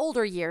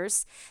older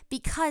years,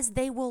 because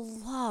they will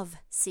love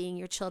seeing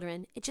your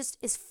children. It just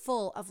is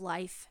full of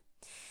life.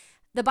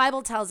 The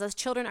Bible tells us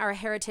children are a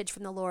heritage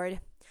from the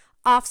Lord.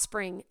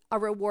 Offspring, a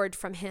reward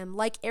from him.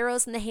 Like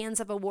arrows in the hands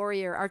of a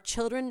warrior are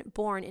children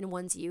born in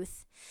one's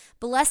youth.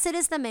 Blessed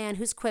is the man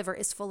whose quiver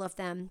is full of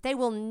them. They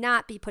will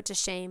not be put to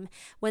shame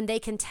when they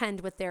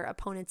contend with their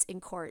opponents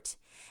in court.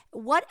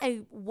 What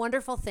a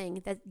wonderful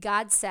thing that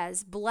God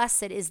says,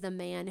 blessed is the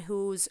man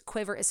whose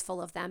quiver is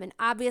full of them. And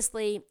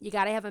obviously, you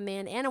got to have a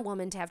man and a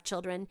woman to have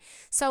children.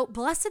 So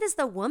blessed is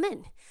the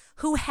woman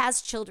who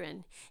has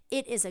children.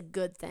 It is a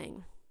good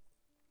thing.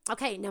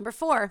 Okay, number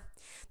 4,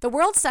 the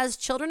world says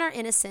children are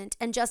innocent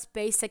and just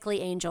basically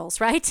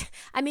angels, right?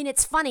 I mean,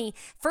 it's funny.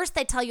 First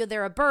they tell you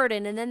they're a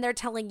burden, and then they're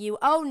telling you,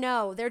 oh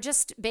no, they're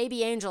just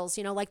baby angels,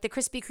 like the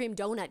Krispy Kreme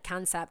donut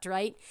concept,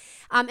 right?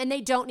 And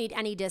they don't need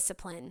any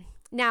discipline.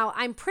 Now,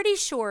 I'm pretty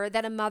sure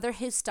that a mother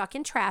who's stuck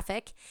in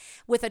traffic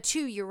with a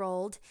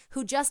 2-year-old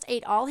who just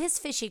ate all his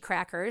fishy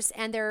crackers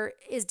and there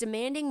is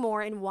demanding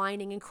more and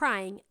whining and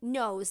crying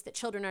knows that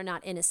children are not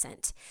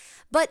innocent.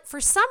 But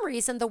for some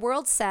reason, the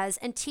world says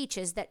and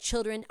teaches that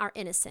children are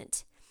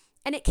innocent.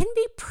 And it can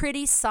be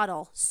pretty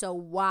subtle, so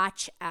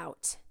watch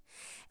out.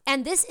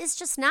 And this is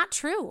just not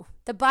true.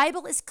 The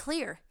Bible is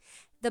clear.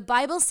 The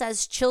Bible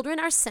says children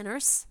are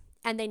sinners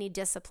and they need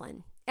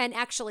discipline. And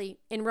actually,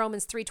 in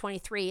Romans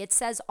 3:23, it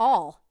says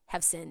all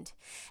have sinned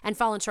and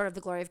fallen short of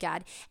the glory of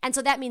God. And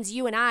so that means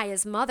you and I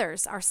as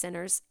mothers are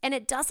sinners. And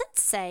it doesn't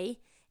say,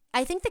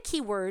 I think the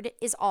key word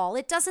is all.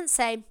 It doesn't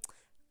say,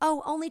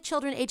 oh, only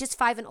children ages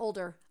 5 and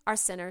older are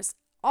sinners.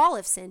 All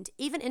have sinned,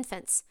 even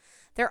infants.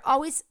 They're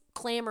always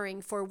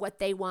clamoring for what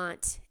they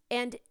want.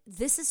 And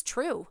this is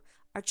true.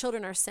 Our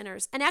children are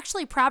sinners. And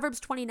actually,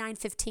 Proverbs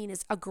 29:15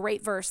 is a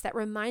great verse that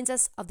reminds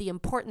us of the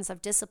importance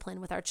of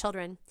discipline with our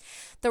children.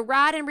 The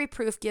rod and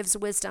reproof gives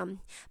wisdom,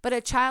 but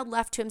a child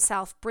left to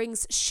himself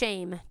brings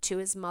shame to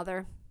his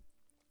mother.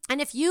 And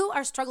if you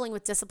are struggling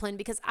with discipline,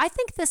 because I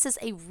think this is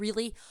a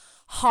really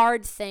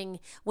hard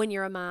thing when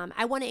you're a mom,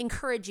 I want to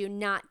encourage you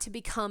not to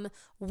become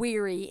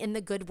weary in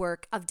the good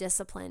work of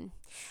discipline.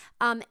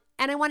 And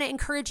I want to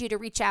encourage you to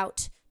reach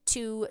out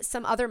to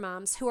some other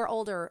moms who are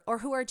older or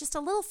who are just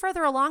a little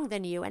further along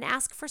than you and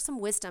ask for some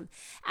wisdom,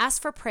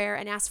 ask for prayer,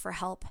 and ask for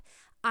help.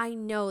 I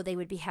know they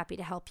would be happy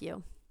to help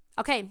you.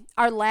 Okay,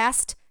 our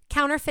last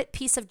counterfeit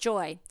piece of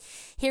joy.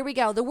 Here we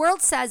go. The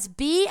world says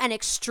be an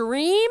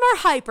extreme or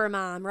hyper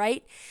mom,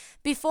 right?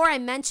 Before I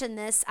mention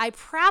this, I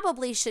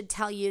probably should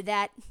tell you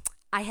that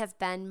I have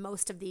been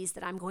most of these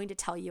that I'm going to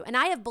tell you, and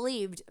I have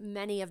believed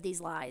many of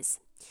these lies.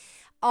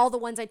 All the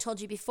ones I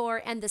told you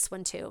before, and this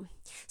one too.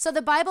 So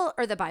the Bible,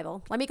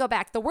 let me go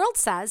back. The world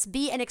says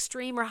be an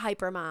extreme or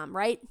hyper mom,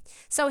 right?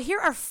 So here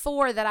are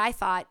 4 that I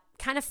thought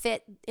kind of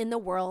fit in the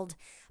world,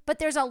 but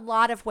there's a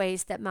lot of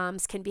ways that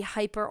moms can be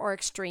hyper or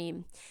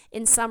extreme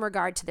in some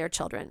regard to their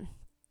children.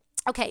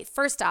 Okay,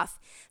 first off,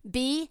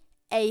 be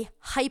a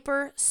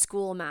hyper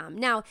school mom.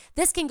 Now,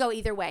 this can go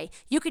either way.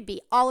 You could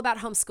be all about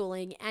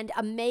homeschooling and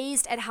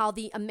amazed at how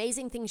the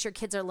amazing things your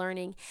kids are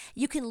learning.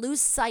 You can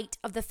lose sight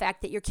of the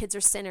fact that your kids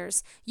are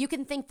sinners. You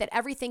can think that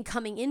everything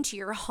coming into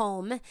your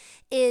home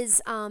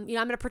is, I'm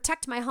going to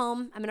protect my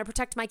home. I'm going to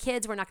protect my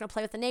kids. We're not going to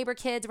play with the neighbor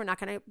kids. We're not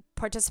going to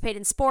participate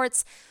in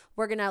sports.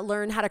 We're going to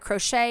learn how to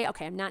crochet.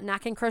 Okay, I'm not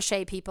knocking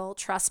crochet, people.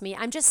 Trust me.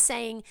 I'm just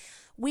saying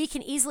we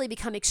can easily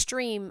become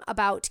extreme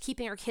about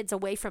keeping our kids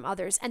away from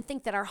others and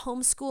think that our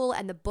homeschool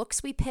and the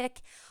books we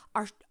pick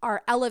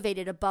are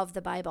elevated above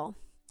the Bible.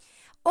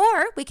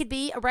 Or we could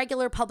be a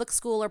regular public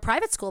school or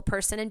private school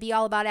person and be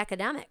all about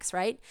academics,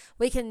 right?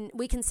 We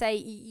can say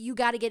you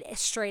got to get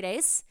straight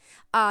A's.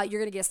 You're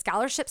going to get a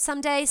scholarship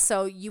someday,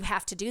 so you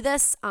have to do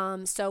this.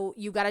 So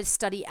you got to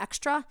study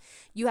extra.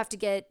 You have to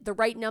get the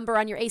right number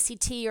on your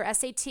ACT or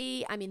SAT.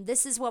 I mean,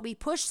 this is what we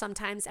push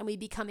sometimes, and we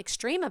become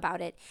extreme about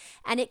it.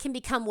 And it can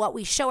become what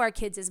we show our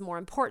kids is more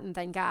important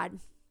than God.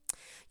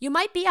 You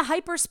might be a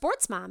hyper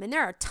sports mom, and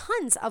there are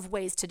tons of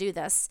ways to do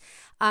this.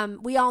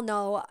 We all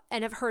know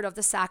and have heard of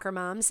the soccer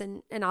moms,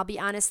 and I'll be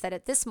honest that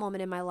at this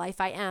moment in my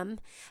life I am,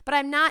 but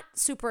I'm not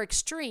super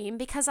extreme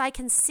because I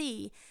can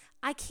see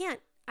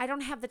I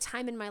don't have the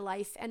time in my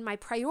life, and my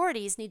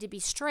priorities need to be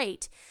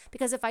straight,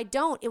 because if I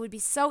don't, it would be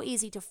so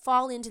easy to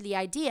fall into the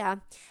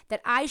idea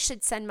that I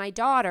should send my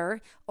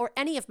daughter or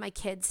any of my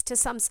kids to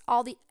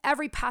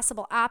every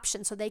possible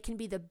option so they can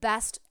be the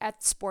best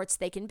at sports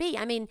they can be.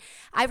 I mean,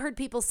 I've heard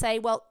people say,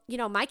 well,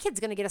 my kid's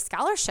going to get a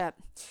scholarship,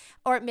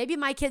 or maybe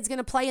my kid's going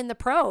to play in the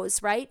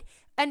pros, right?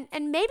 And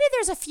maybe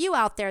there's a few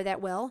out there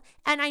that will,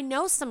 and I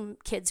know some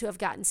kids who have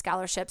gotten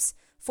scholarships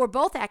for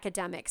both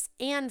academics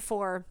and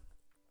for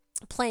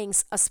playing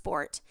a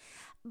sport.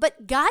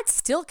 But God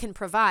still can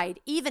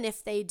provide, even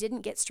if they didn't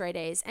get straight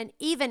A's, and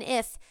even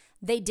if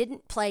they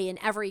didn't play in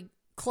every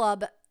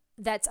club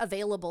that's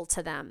available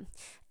to them.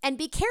 And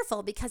be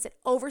careful, because it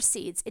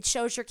overseeds. It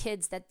shows your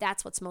kids that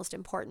that's what's most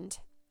important.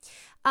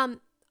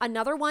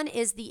 Another one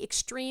is the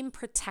extreme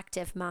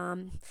protective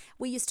mom.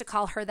 We used to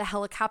call her the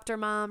helicopter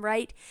mom,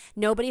 right?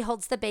 Nobody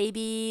holds the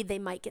baby. They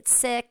might get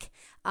sick.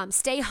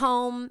 Stay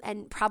home.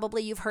 And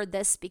probably you've heard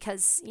this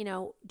because,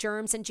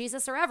 germs and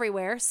Jesus are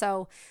everywhere.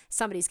 So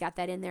somebody's got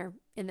that in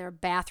their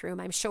bathroom,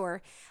 I'm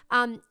sure.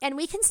 And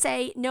we can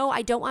say, no,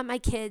 I don't want my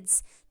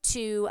kids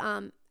to,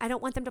 I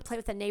don't want them to play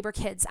with the neighbor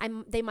kids.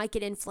 They might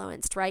get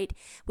influenced, right?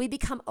 We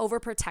become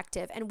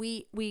overprotective, and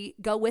we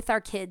go with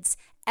our kids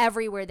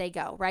everywhere they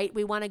go, right?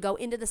 We want to go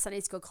into the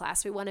Sunday school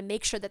class. We want to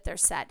make sure that they're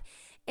set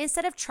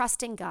instead of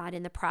trusting God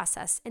in the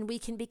process, and we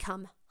can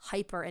become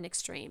hyper and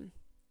extreme.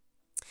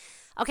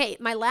 Okay,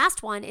 my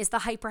last one is the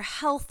hyper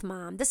health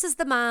mom. This is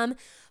the mom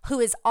who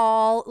is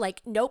all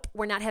like, nope,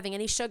 we're not having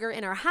any sugar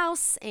in our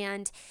house.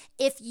 And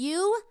if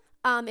you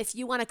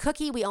want a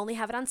cookie, we only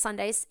have it on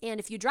Sundays. And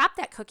if you drop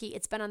that cookie,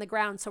 it's been on the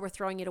ground, so we're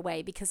throwing it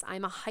away, because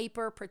I'm a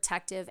hyper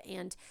protective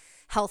and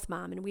health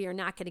mom, and we are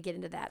not going to get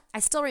into that.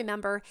 I still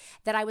remember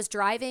that I went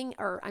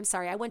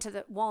to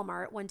the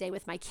Walmart one day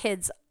with my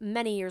kids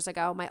many years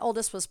ago. My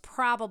oldest was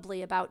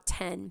probably about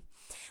 10.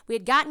 We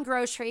had gotten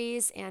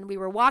groceries and we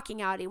were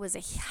walking out. It was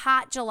a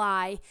hot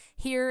July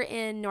here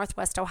in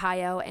Northwest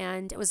Ohio,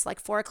 and it was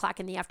like 4:00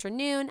 in the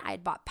afternoon. I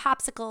had bought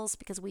popsicles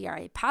because we are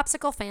a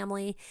popsicle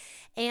family,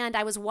 and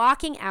I was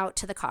walking out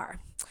to the car.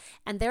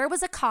 And there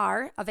was a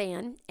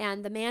van,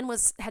 and the man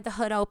had the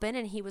hood open,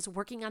 and he was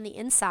working on the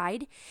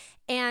inside.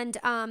 And,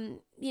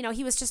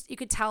 he was just, you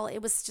could tell it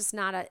was just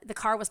the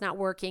car was not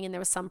working, and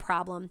there was some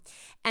problem.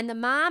 And the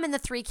mom and the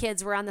 3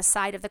 kids were on the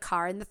side of the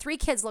car, and the 3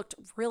 kids looked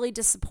really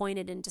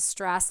disappointed and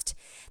distressed.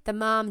 The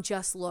mom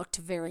just looked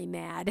very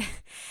mad.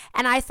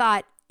 And I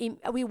thought,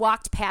 we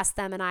walked past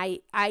them, and I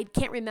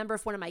can't remember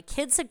if one of my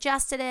kids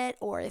suggested it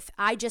or if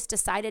I just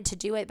decided to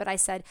do it, but I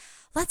said,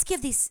 let's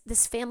give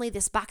this family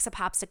this box of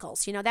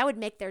popsicles. That would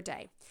make their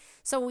day.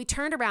 So we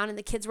turned around, and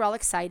the kids were all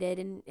excited,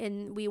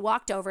 and we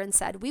walked over and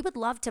said, we would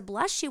love to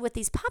bless you with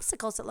these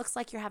popsicles. It looks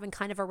like you're having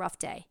kind of a rough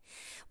day.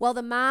 Well,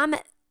 the mom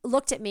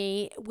looked at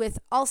me with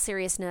all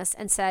seriousness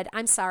and said,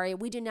 I'm sorry,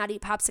 we do not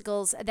eat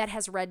popsicles. That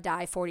has red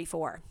dye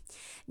 44.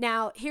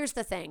 Now, here's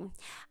the thing.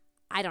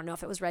 I don't know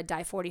if it was red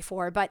dye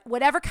 44, but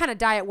whatever kind of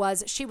dye it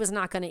was, she was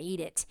not going to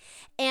eat it.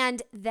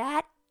 And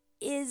that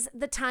is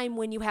the time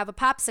when you have a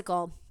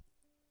popsicle.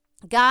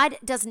 God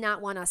does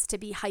not want us to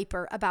be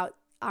hyper about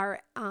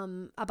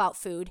about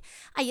food.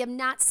 I am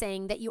not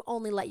saying that you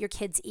only let your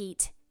kids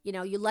eat.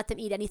 You let them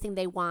eat anything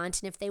they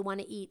want, and if they want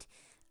to eat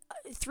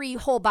 3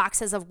 whole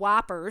boxes of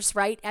Whoppers,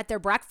 right, at their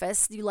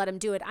breakfast, you let them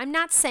do it. I'm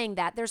not saying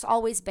that. There's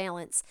always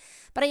balance.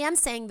 But I am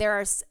saying there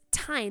are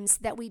times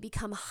that we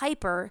become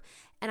hyper,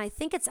 and I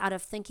think it's out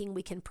of thinking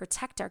we can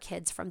protect our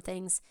kids from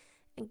things.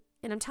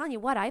 And I'm telling you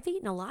what, I've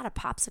eaten a lot of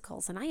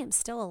popsicles, and I am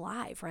still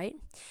alive, right?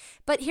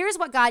 But here's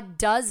what God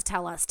does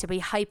tell us to be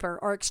hyper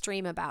or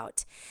extreme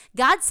about.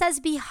 God says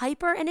be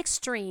hyper and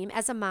extreme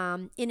as a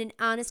mom in an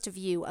honest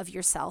view of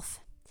yourself.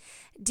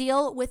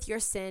 Deal with your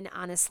sin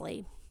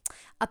honestly.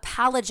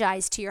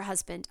 Apologize to your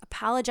husband.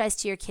 Apologize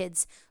to your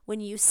kids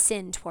when you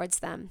sin towards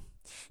them.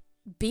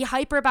 Be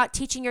hyper about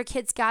teaching your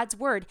kids God's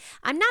word.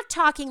 I'm not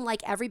talking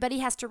like everybody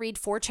has to read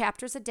 4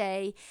 chapters a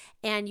day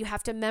and you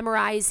have to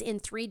memorize in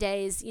 3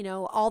 days,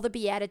 all the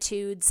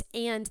Beatitudes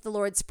and the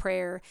Lord's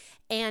Prayer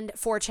and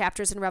 4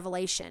 chapters in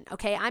Revelation.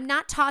 Okay, I'm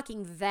not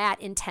talking that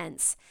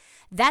intense.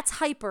 That's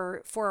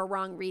hyper for a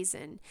wrong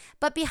reason.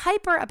 But be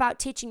hyper about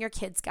teaching your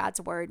kids God's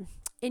word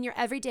in your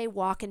everyday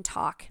walk and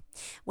talk.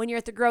 When you're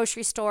at the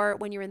grocery store,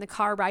 when you're in the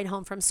car ride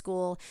home from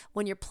school,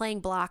 when you're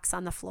playing blocks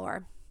on the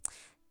floor.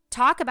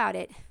 Talk about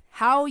it.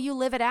 How you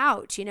live it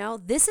out,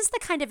 This is the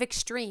kind of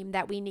extreme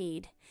that we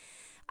need.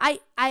 I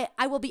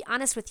will be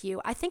honest with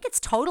you. I think it's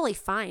totally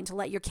fine to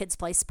let your kids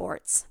play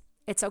sports.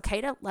 It's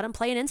okay to let them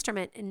play an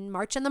instrument and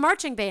march in the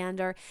marching band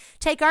or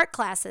take art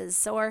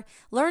classes or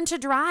learn to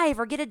drive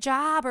or get a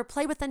job or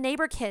play with the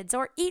neighbor kids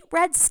or eat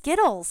red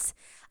Skittles.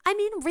 I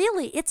mean,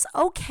 really, it's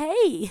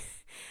okay.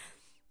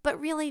 But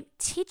really,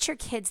 teach your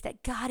kids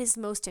that God is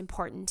most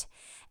important.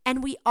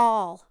 And we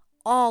all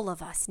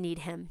of us need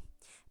him.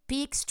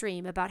 Be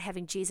extreme about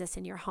having Jesus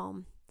in your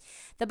home.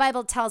 The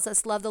Bible tells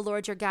us, love the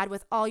Lord your God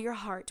with all your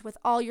heart, with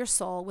all your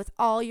soul, with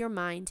all your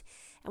mind,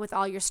 and with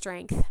all your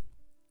strength.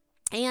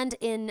 And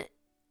in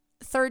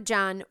 3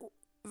 John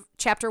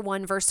chapter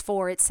 1, verse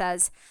 4, it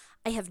says,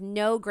 I have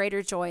no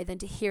greater joy than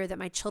to hear that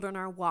my children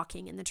are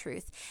walking in the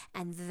truth.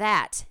 And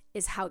that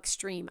is how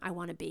extreme I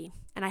want to be.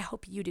 And I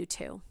hope you do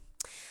too.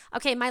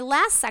 Okay, my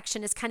last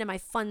section is kind of my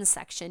fun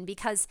section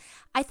because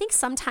I think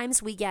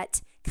sometimes we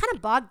get kind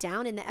of bogged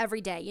down in the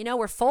everyday.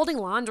 We're folding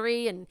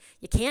laundry and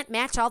you can't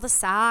match all the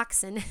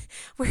socks and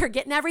we're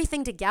getting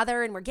everything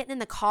together and we're getting in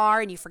the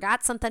car and you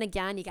forgot something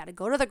again. You got to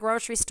go to the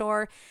grocery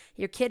store.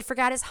 Your kid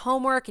forgot his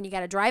homework and you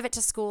got to drive it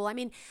to school. I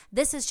mean,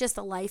 this is just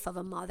the life of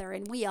a mother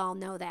and we all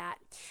know that.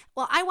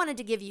 Well, I wanted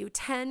to give you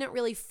 10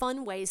 really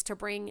fun ways to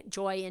bring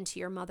joy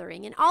into your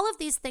mothering. And all of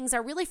these things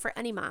are really for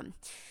any mom.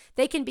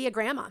 They can be a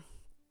grandma.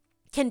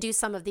 Can do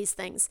some of these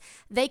things.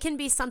 They can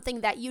be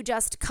something that you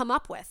just come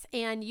up with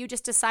and you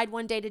just decide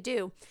one day to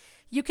do.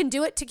 You can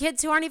do it to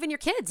kids who aren't even your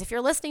kids. If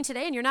you're listening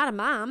today and you're not a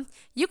mom,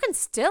 you can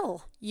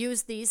still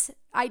use these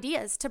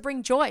ideas to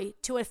bring joy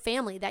to a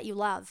family that you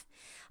love.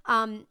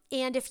 And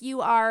if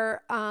you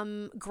are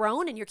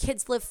grown and your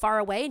kids live far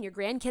away and your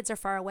grandkids are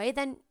far away,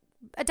 then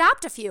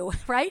adopt a few,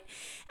 right?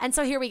 And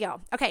so here we go.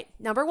 Okay,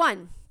 number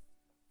 1.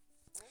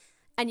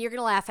 And you're going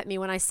to laugh at me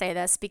when I say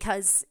this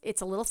because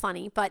it's a little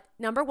funny, but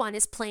number 1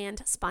 is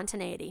planned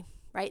spontaneity,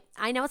 right?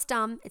 I know it's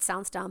dumb. It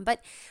sounds dumb, but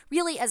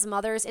really as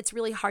mothers, it's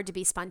really hard to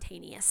be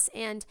spontaneous.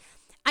 And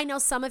I know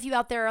some of you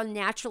out there are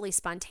naturally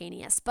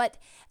spontaneous, but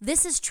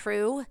this is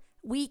true.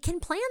 We can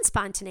plan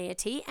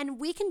spontaneity and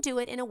we can do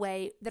it in a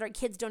way that our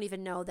kids don't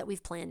even know that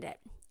we've planned it.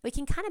 We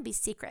can kind of be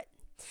secret.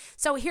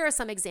 So here are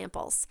some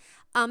examples.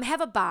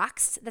 Have a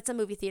box that's a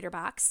movie theater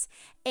box,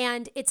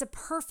 and it's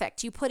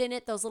you put in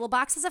it those little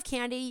boxes of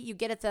candy you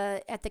get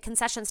at the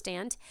concession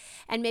stand,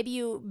 and maybe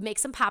you make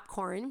some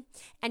popcorn,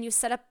 and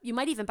you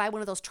might even buy one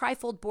of those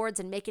trifold boards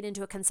and make it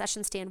into a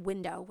concession stand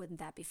window. Wouldn't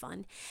that be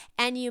fun?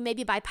 And you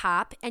maybe buy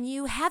pop, and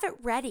you have it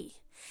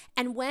ready.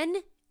 And when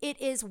it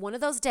is one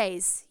of those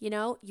days,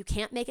 you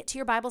can't make it to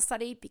your Bible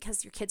study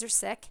because your kids are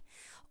sick,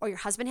 or your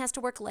husband has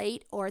to work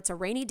late, or it's a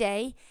rainy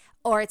day,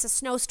 or it's a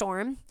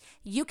snowstorm,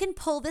 you can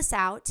pull this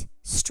out,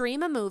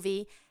 stream a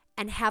movie,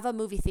 and have a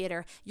movie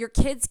theater. Your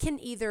kids can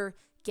either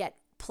get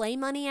play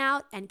money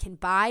out and can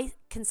buy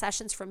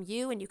concessions from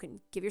you, and you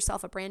can give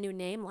yourself a brand new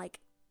name like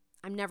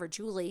I'm never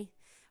Julie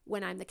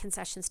when I'm the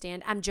concession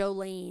stand. I'm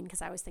Jolene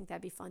because I always think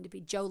that'd be fun to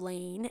be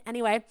Jolene.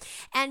 Anyway,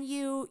 and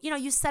you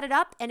set it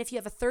up, and if you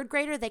have a 3rd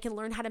grader, they can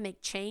learn how to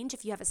make change.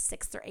 If you have a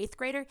 6th or 8th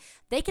grader,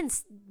 they can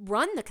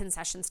run the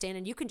concession stand,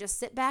 and you can just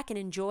sit back and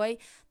enjoy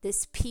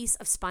this piece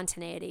of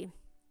spontaneity.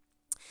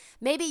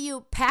 Maybe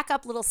you pack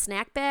up little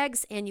snack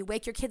bags and you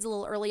wake your kids a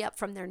little early up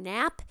from their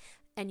nap,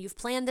 and you've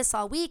planned this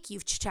all week.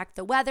 You've checked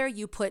the weather.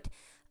 You put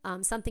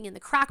something in the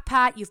crock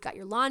pot. You've got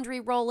your laundry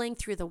rolling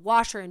through the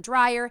washer and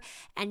dryer,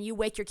 and you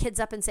wake your kids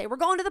up and say, we're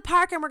going to the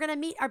park and we're going to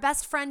meet our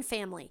best friend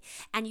family.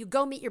 And you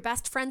go meet your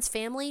best friend's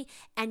family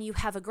and you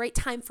have a great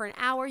time for an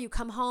hour. You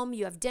come home,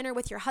 you have dinner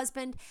with your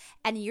husband,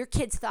 and your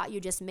kids thought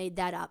you just made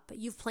that up, but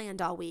you've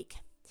planned all week.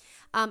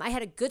 I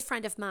had a good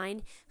friend of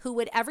mine who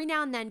would every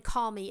now and then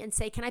call me and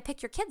say, can I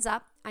pick your kids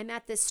up? I'm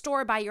at this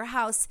store by your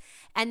house.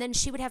 And then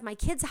she would have my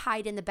kids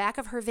hide in the back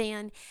of her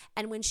van.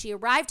 And when she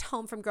arrived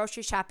home from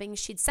grocery shopping,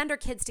 she'd send her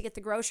kids to get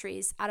the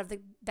groceries out of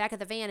the back of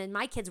the van, and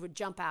my kids would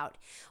jump out.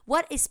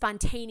 What a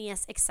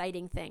spontaneous,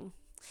 exciting thing.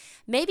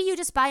 Maybe you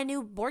just buy a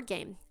new board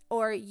game,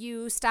 or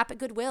you stop at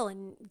Goodwill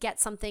and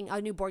get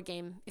a new board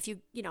game. If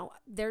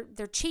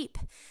they're cheap.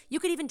 You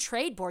could even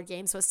trade board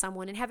games with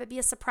someone and have it be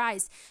a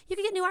surprise. You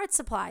could get new art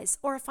supplies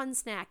or a fun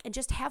snack and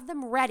just have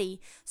them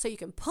ready so you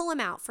can pull them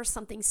out for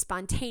something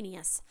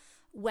spontaneous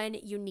when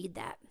you need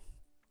that.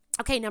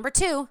 Okay, number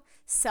 2,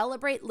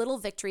 celebrate little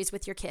victories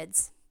with your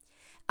kids.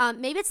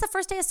 Maybe it's the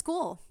first day of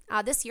school.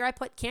 This year I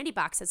put candy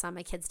boxes on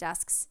my kids'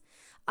 desks.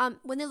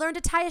 When they learn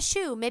to tie a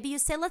shoe, maybe you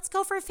say, let's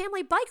go for a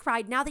family bike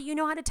ride now that you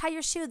know how to tie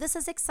your shoe. This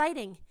is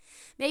exciting.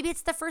 Maybe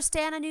it's the first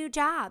day on a new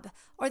job,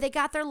 or they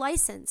got their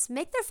license.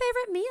 Make their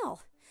favorite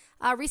meal.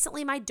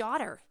 Recently, my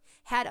daughter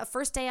had a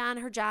first day on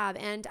her job,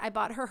 and I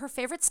bought her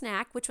favorite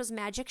snack, which was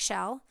Magic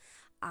Shell.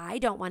 I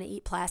don't want to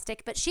eat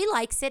plastic, but she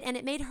likes it, and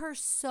it made her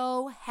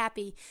so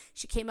happy.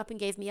 She came up and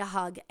gave me a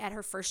hug at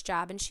her first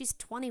job, and she's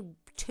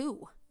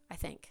 22, I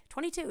think.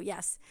 22,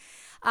 yes.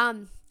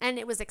 And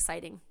it was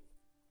exciting.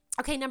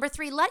 Okay, number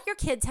 3, let your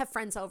kids have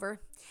friends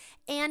over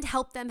and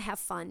help them have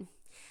fun.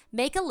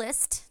 Make a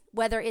list,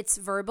 whether it's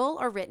verbal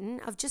or written,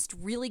 of just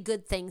really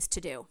good things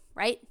to do,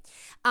 right?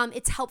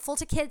 It's helpful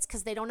to kids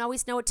because they don't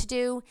always know what to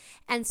do.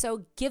 And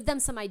so give them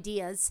some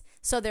ideas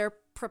so they're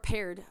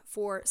prepared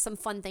for some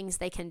fun things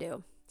they can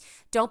do.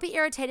 Don't be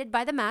irritated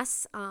by the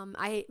mess.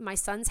 My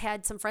sons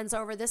had some friends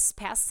over this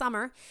past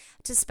summer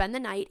to spend the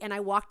night, and I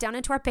walked down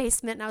into our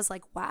basement and I was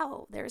like,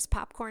 wow, there's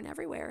popcorn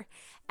everywhere.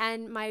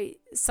 And my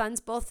sons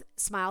both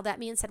smiled at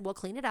me and said, we'll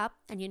clean it up.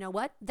 And you know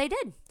what? They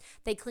did.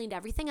 They cleaned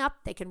everything up.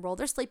 They can roll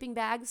their sleeping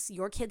bags.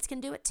 Your kids can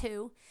do it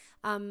too.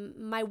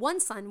 My one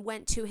son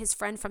went to his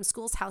friend from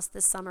school's house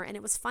this summer, and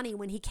it was funny.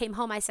 When he came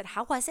home, I said,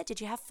 how was it? Did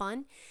you have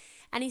fun?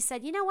 And he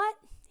said, you know what?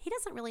 He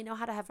doesn't really know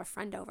how to have a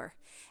friend over.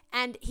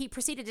 And he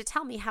proceeded to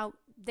tell me how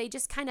they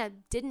just kind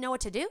of didn't know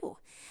what to do.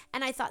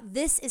 And I thought,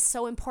 this is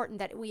so important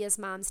that we as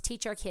moms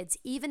teach our kids,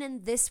 even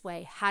in this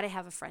way, how to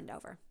have a friend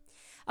over.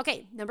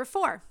 Okay, number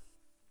 4,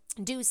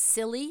 do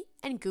silly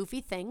and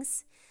goofy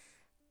things.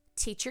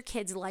 Teach your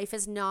kids life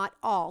is not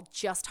all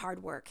just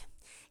hard work.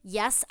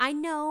 Yes, I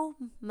know,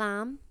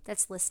 mom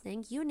that's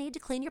listening, you need to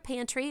clean your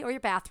pantry or your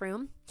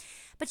bathroom,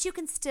 but you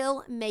can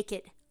still make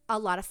it a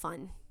lot of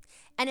fun.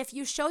 And if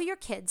you show your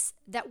kids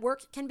that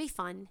work can be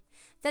fun,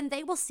 then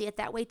they will see it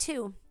that way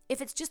too.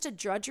 If it's just a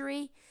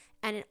drudgery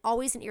and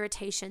always an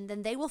irritation,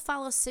 then they will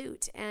follow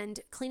suit, and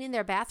cleaning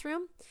their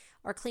bathroom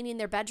or cleaning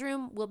their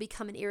bedroom will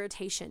become an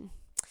irritation.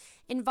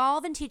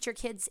 Involve and teach your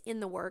kids in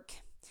the work.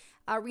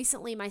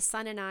 Recently, my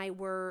son and I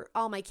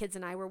all my kids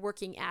and I were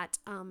working at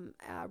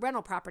a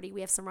rental property.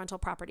 We have some rental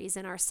properties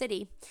in our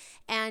city,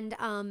 and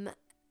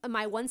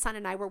my one son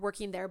and I were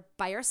working there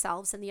by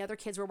ourselves, and the other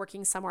kids were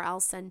working somewhere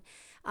else. And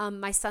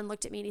my son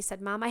looked at me and he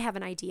said, Mom, I have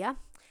an idea.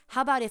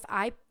 How about if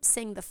I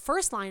sing the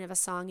first line of a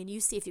song and you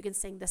see if you can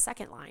sing the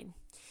second line?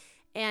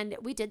 And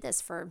we did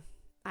this for,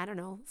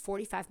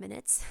 45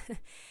 minutes,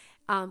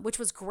 which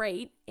was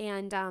great.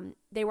 And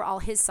they were all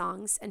his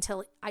songs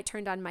until I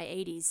turned on my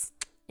 80s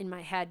in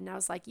my head, and I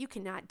was like, you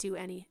cannot do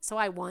any. So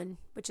I won,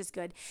 which is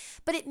good.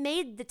 But it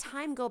made the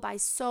time go by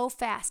so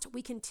fast.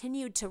 We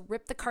continued to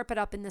rip the carpet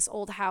up in this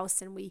old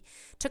house, and we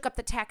took up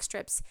the tack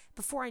strips.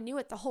 Before I knew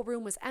it, the whole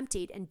room was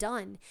emptied and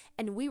done,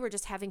 and we were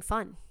just having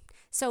fun.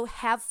 So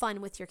have fun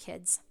with your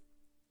kids.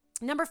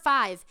 Number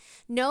 5,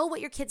 know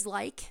what your kids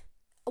like,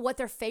 what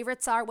their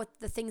favorites are, what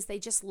the things they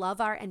just love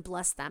are, and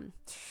bless them.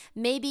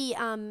 Maybe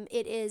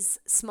it is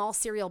small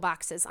cereal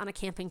boxes on a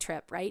camping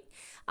trip, right?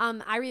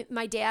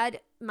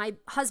 My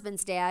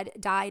husband's dad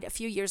died a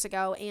few years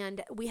ago,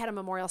 and we had a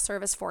memorial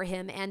service for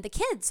him, and the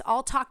kids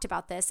all talked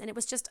about this, and it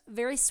was just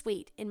very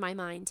sweet in my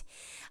mind.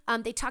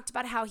 They talked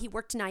about how he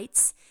worked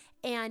nights,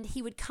 and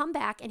he would come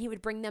back and he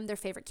would bring them their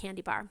favorite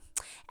candy bar.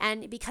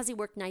 And because he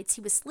worked nights,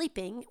 he was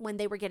sleeping when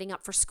they were getting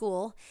up for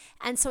school.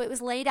 And so it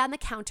was laid on the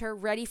counter,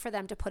 ready for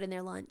them to put in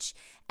their lunch.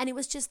 And it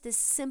was just this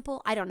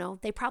simple,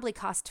 they probably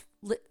cost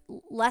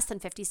less than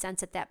 50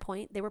 cents at that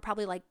point. They were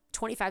probably like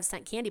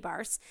 25-cent candy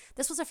bars.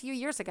 This was a few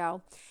years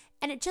ago.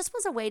 And it just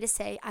was a way to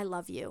say, I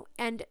love you.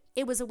 And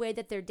it was a way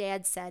that their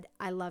dad said,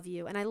 I love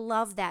you. And I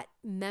love that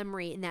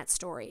memory in that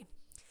story.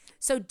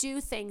 So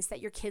do things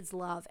that your kids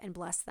love and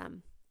bless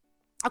them.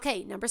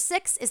 Okay, number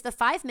 6 is the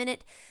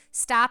 5-minute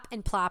stop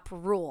and plop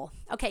rule.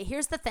 Okay,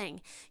 here's the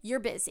thing. You're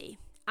busy.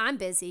 I'm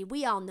busy.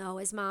 We all know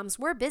as moms,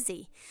 we're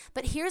busy.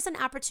 But here's an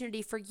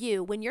opportunity for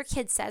you when your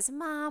kid says,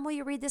 Mom, will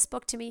you read this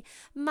book to me?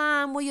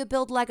 Mom, will you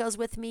build Legos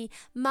with me?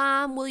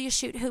 Mom, will you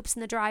shoot hoops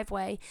in the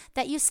driveway?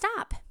 That you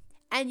stop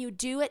and you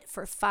do it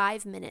for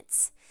 5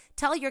 minutes.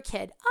 Tell your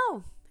kid,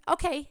 oh,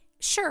 okay,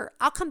 sure,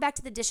 I'll come back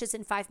to the dishes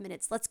in 5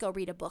 minutes. Let's go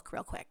read a book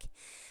real quick.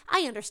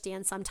 I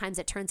understand sometimes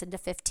it turns into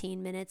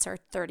 15 minutes or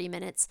 30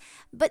 minutes,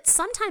 but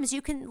sometimes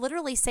you can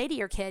literally say to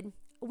your kid,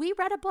 we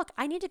read a book.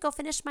 I need to go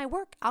finish my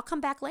work. I'll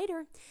come back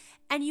later.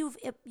 And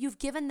you've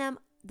given them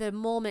the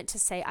moment to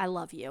say, I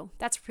love you.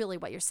 That's really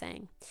what you're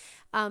saying.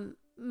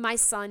 My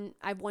son,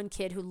 I have one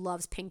kid who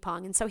loves ping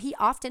pong. And so he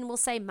often will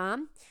say,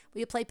 Mom, will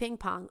you play ping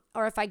pong?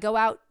 Or if I go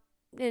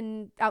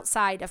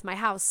outside of my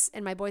house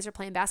and my boys are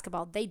playing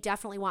basketball, they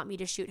definitely want me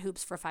to shoot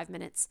hoops for 5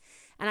 minutes.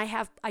 And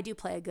I do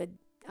play a good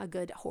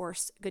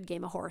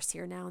game of horse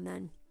here now and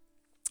then.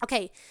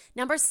 Okay,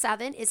 number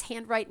 7 is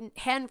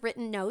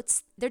handwritten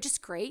notes. They're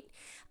just great.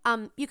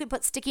 You can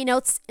put sticky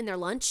notes in their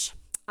lunch,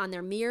 on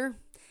their mirror,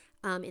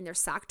 in their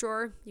sock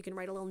drawer. You can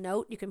write a little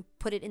note. You can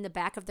put it in the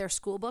back of their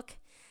school book.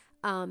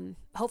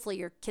 Hopefully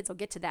your kids will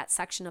get to that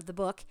section of the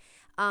book.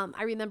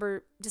 I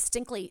remember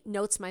distinctly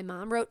notes my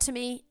mom wrote to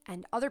me,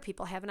 and other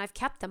people have, and I've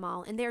kept them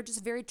all. And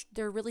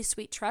they're really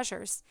sweet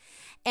treasures.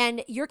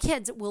 And your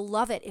kids will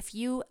love it if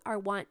you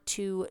want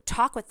to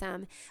talk with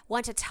them,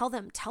 want to tell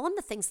them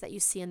the things that you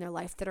see in their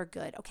life that are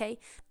good, okay?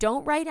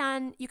 Don't write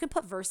on, you can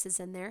put verses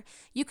in there.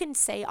 You can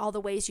say all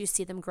the ways you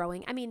see them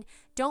growing. I mean,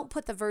 don't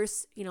put the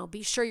verse,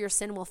 be sure your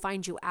sin will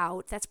find you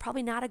out. That's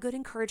probably not a good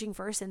encouraging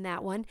verse in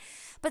that one.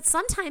 But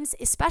sometimes,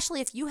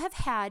 especially if you have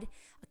had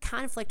a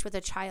conflict with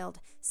a child,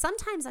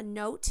 sometimes a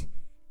note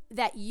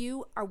that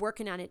you are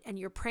working on it and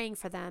you're praying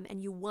for them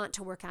and you want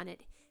to work on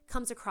it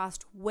comes across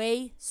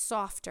way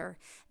softer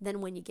than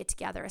when you get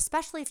together,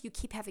 especially if you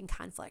keep having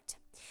conflict.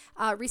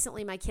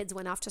 Recently, my kids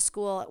went off to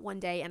school one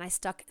day and I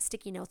stuck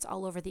sticky notes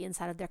all over the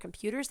inside of their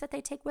computers that they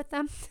take with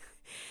them.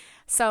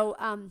 So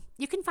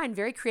you can find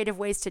very creative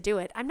ways to do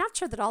it. I'm not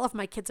sure that all of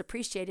my kids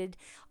appreciated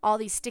all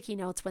these sticky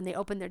notes when they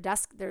opened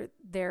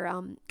their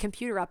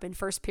computer up in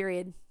first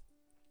period.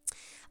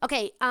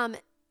 Okay,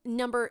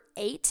 number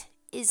 8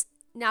 is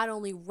not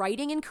only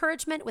writing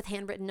encouragement with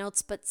handwritten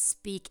notes, but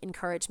speak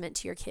encouragement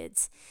to your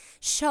kids.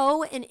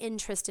 Show an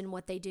interest in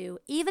what they do,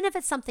 even if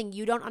it's something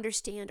you don't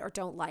understand or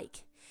don't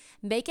like.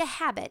 Make a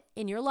habit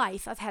in your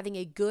life of having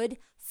a good,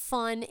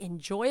 fun,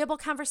 enjoyable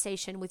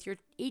conversation with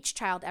each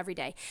child every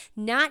day.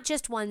 Not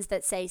just ones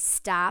that say,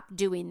 stop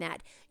doing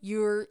that.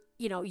 You're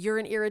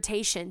an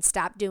irritation.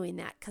 Stop doing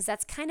that. Because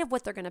that's kind of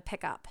what they're going to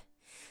pick up.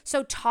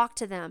 So talk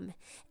to them.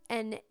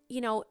 And,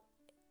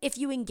 if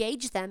you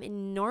engage them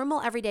in normal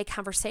everyday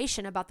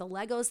conversation about the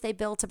Legos they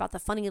built, about the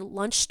funny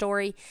lunch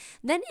story,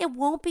 then it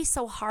won't be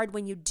so hard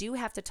when you do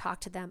have to talk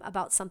to them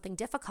about something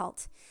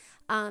difficult.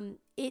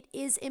 It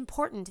is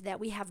important that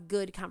we have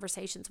good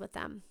conversations with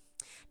them.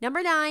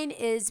 Number 9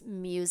 is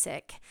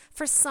music.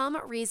 For some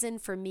reason,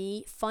 for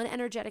me, fun,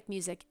 energetic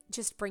music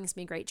just brings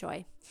me great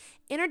joy.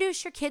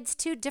 Introduce your kids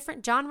to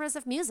different genres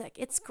of music.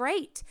 It's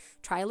great.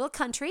 Try a little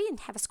country and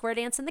have a square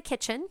dance in the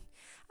kitchen.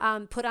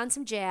 Put on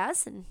some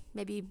jazz and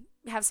maybe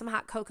have some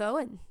hot cocoa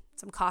and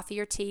some coffee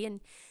or tea and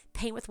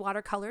paint with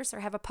watercolors or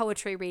have a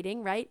poetry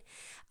reading, right?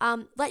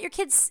 Let your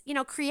kids,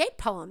 create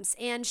poems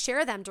and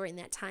share them during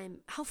that time.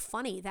 How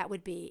funny that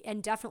would be,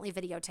 and definitely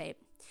videotape.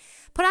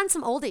 Put on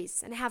some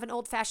oldies and have an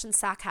old-fashioned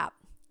sock hop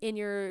in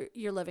your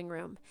living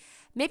room.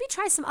 Maybe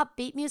try some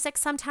upbeat music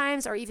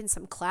sometimes, or even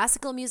some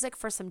classical music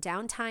for some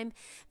downtime.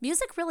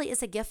 Music really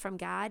is a gift from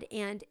God,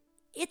 and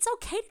it's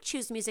okay to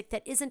choose music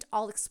that isn't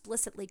all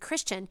explicitly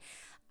Christian.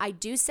 I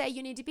do say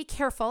you need to be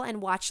careful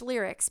and watch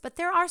lyrics, but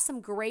there are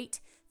some great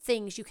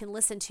things you can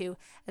listen to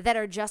that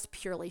are just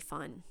purely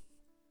fun.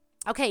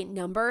 Okay,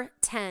 number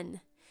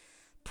 10,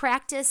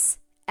 practice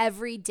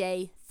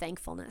everyday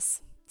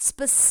thankfulness.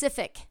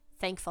 Specific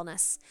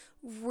thankfulness,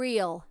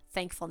 real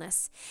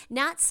thankfulness,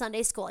 not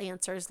Sunday school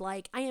answers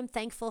like, I am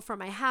thankful for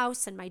my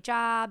house and my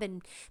job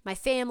and my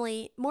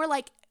family. More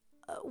like,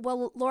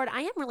 well, Lord,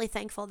 I am really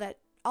thankful that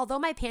although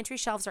my pantry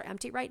shelves are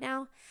empty right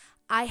now,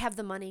 I have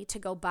the money to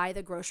go buy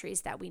the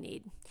groceries that we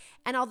need.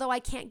 And although I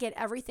can't get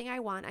everything I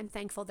want, I'm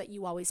thankful that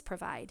you always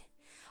provide.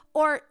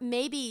 Or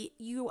maybe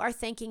you are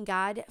thanking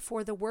God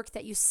for the work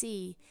that you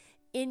see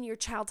in your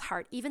child's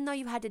heart, even though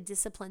you had to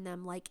discipline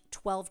them like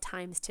 12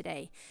 times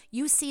today.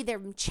 You see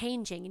them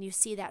changing and you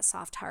see that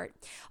soft heart.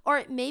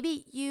 Or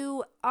maybe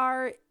you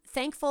are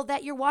thankful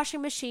that your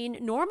washing machine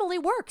normally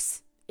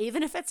works,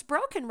 even if it's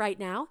broken right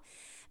now.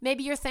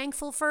 Maybe you're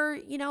thankful for,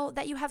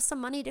 that you have some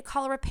money to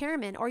call a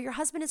repairman, or your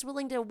husband is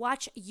willing to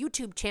watch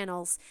YouTube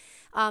channels,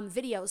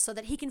 videos so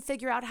that he can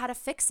figure out how to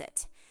fix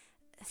it.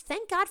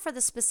 Thank God for the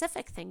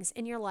specific things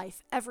in your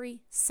life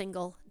every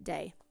single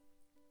day.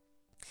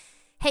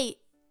 Hey,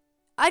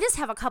 I just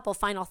have a couple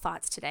final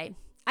thoughts today.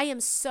 I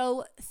am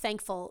so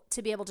thankful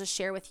to be able to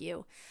share with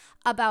you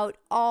about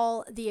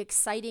all the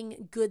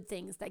exciting good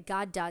things that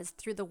God does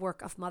through the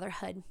work of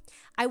motherhood.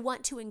 I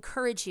want to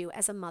encourage you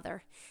as a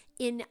mother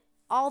in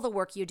all the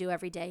work you do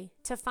every day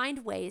to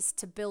find ways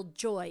to build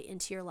joy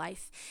into your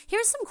life.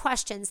 Here's some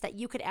questions that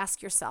you could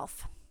ask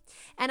yourself,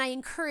 and I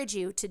encourage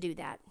you to do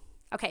that.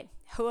 Okay,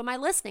 who am I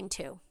listening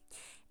to?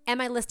 Am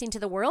I listening to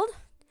the world,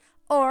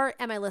 or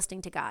am I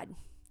listening to God?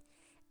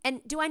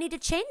 And do I need to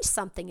change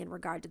something in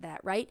regard to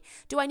that, right?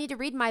 Do I need to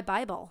read my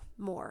Bible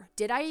more?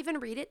 Did I even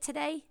read it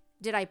today?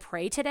 Did I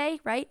pray today,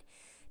 right?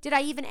 Did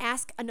I even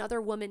ask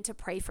another woman to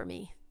pray for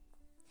me?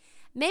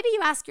 Maybe you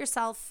ask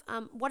yourself,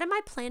 what am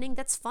I planning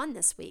that's fun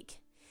this week?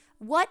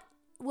 What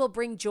will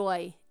bring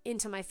joy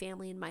into my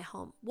family and my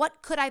home?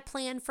 What could I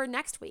plan for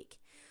next week?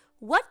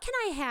 What can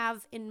I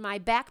have in my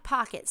back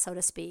pocket, so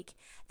to speak,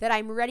 that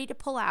I'm ready to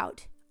pull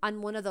out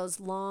on one of those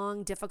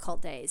long,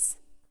 difficult days?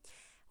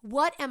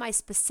 What am I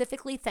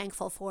specifically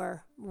thankful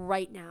for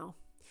right now?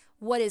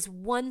 What is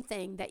one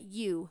thing that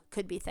you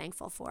could be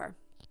thankful for?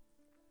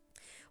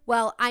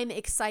 Well, I'm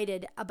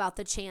excited about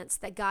the chance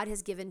that God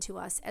has given to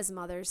us as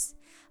mothers.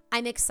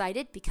 I'm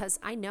excited because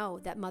I know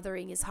that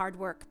mothering is hard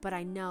work, but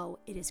I know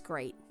it is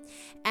great.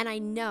 And I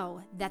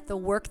know that the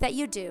work that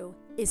you do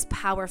is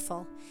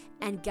powerful,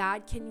 and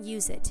God can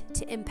use it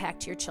to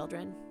impact your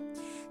children.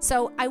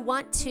 So I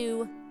want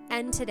to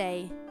end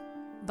today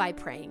by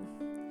praying.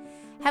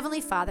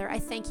 Heavenly Father, I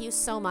thank you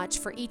so much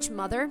for each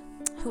mother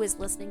who is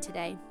listening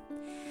today.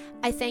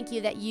 I thank you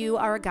that you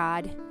are a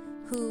God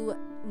who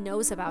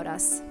knows about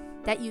us,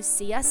 that you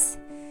see us,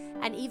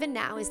 and even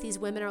now as these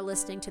women are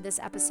listening to this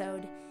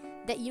episode,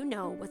 that you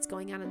know what's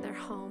going on in their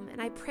home.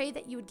 And I pray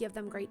that you would give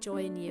them great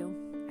joy in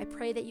you. I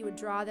pray that you would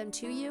draw them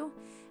to you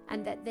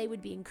and that they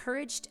would be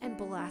encouraged and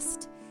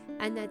blessed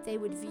and that they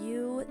would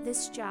view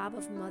this job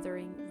of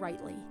mothering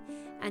rightly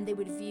and they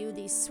would view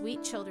these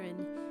sweet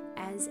children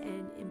as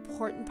an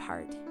important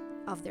part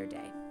of their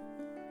day.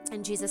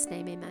 In Jesus'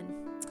 name, amen.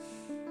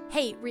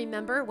 Hey,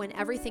 remember, when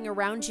everything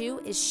around you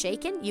is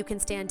shaken, you can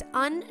stand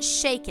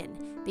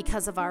unshaken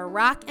because of our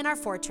rock and our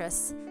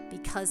fortress,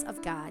 because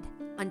of God.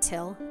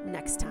 Until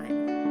next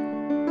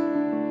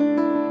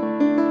time.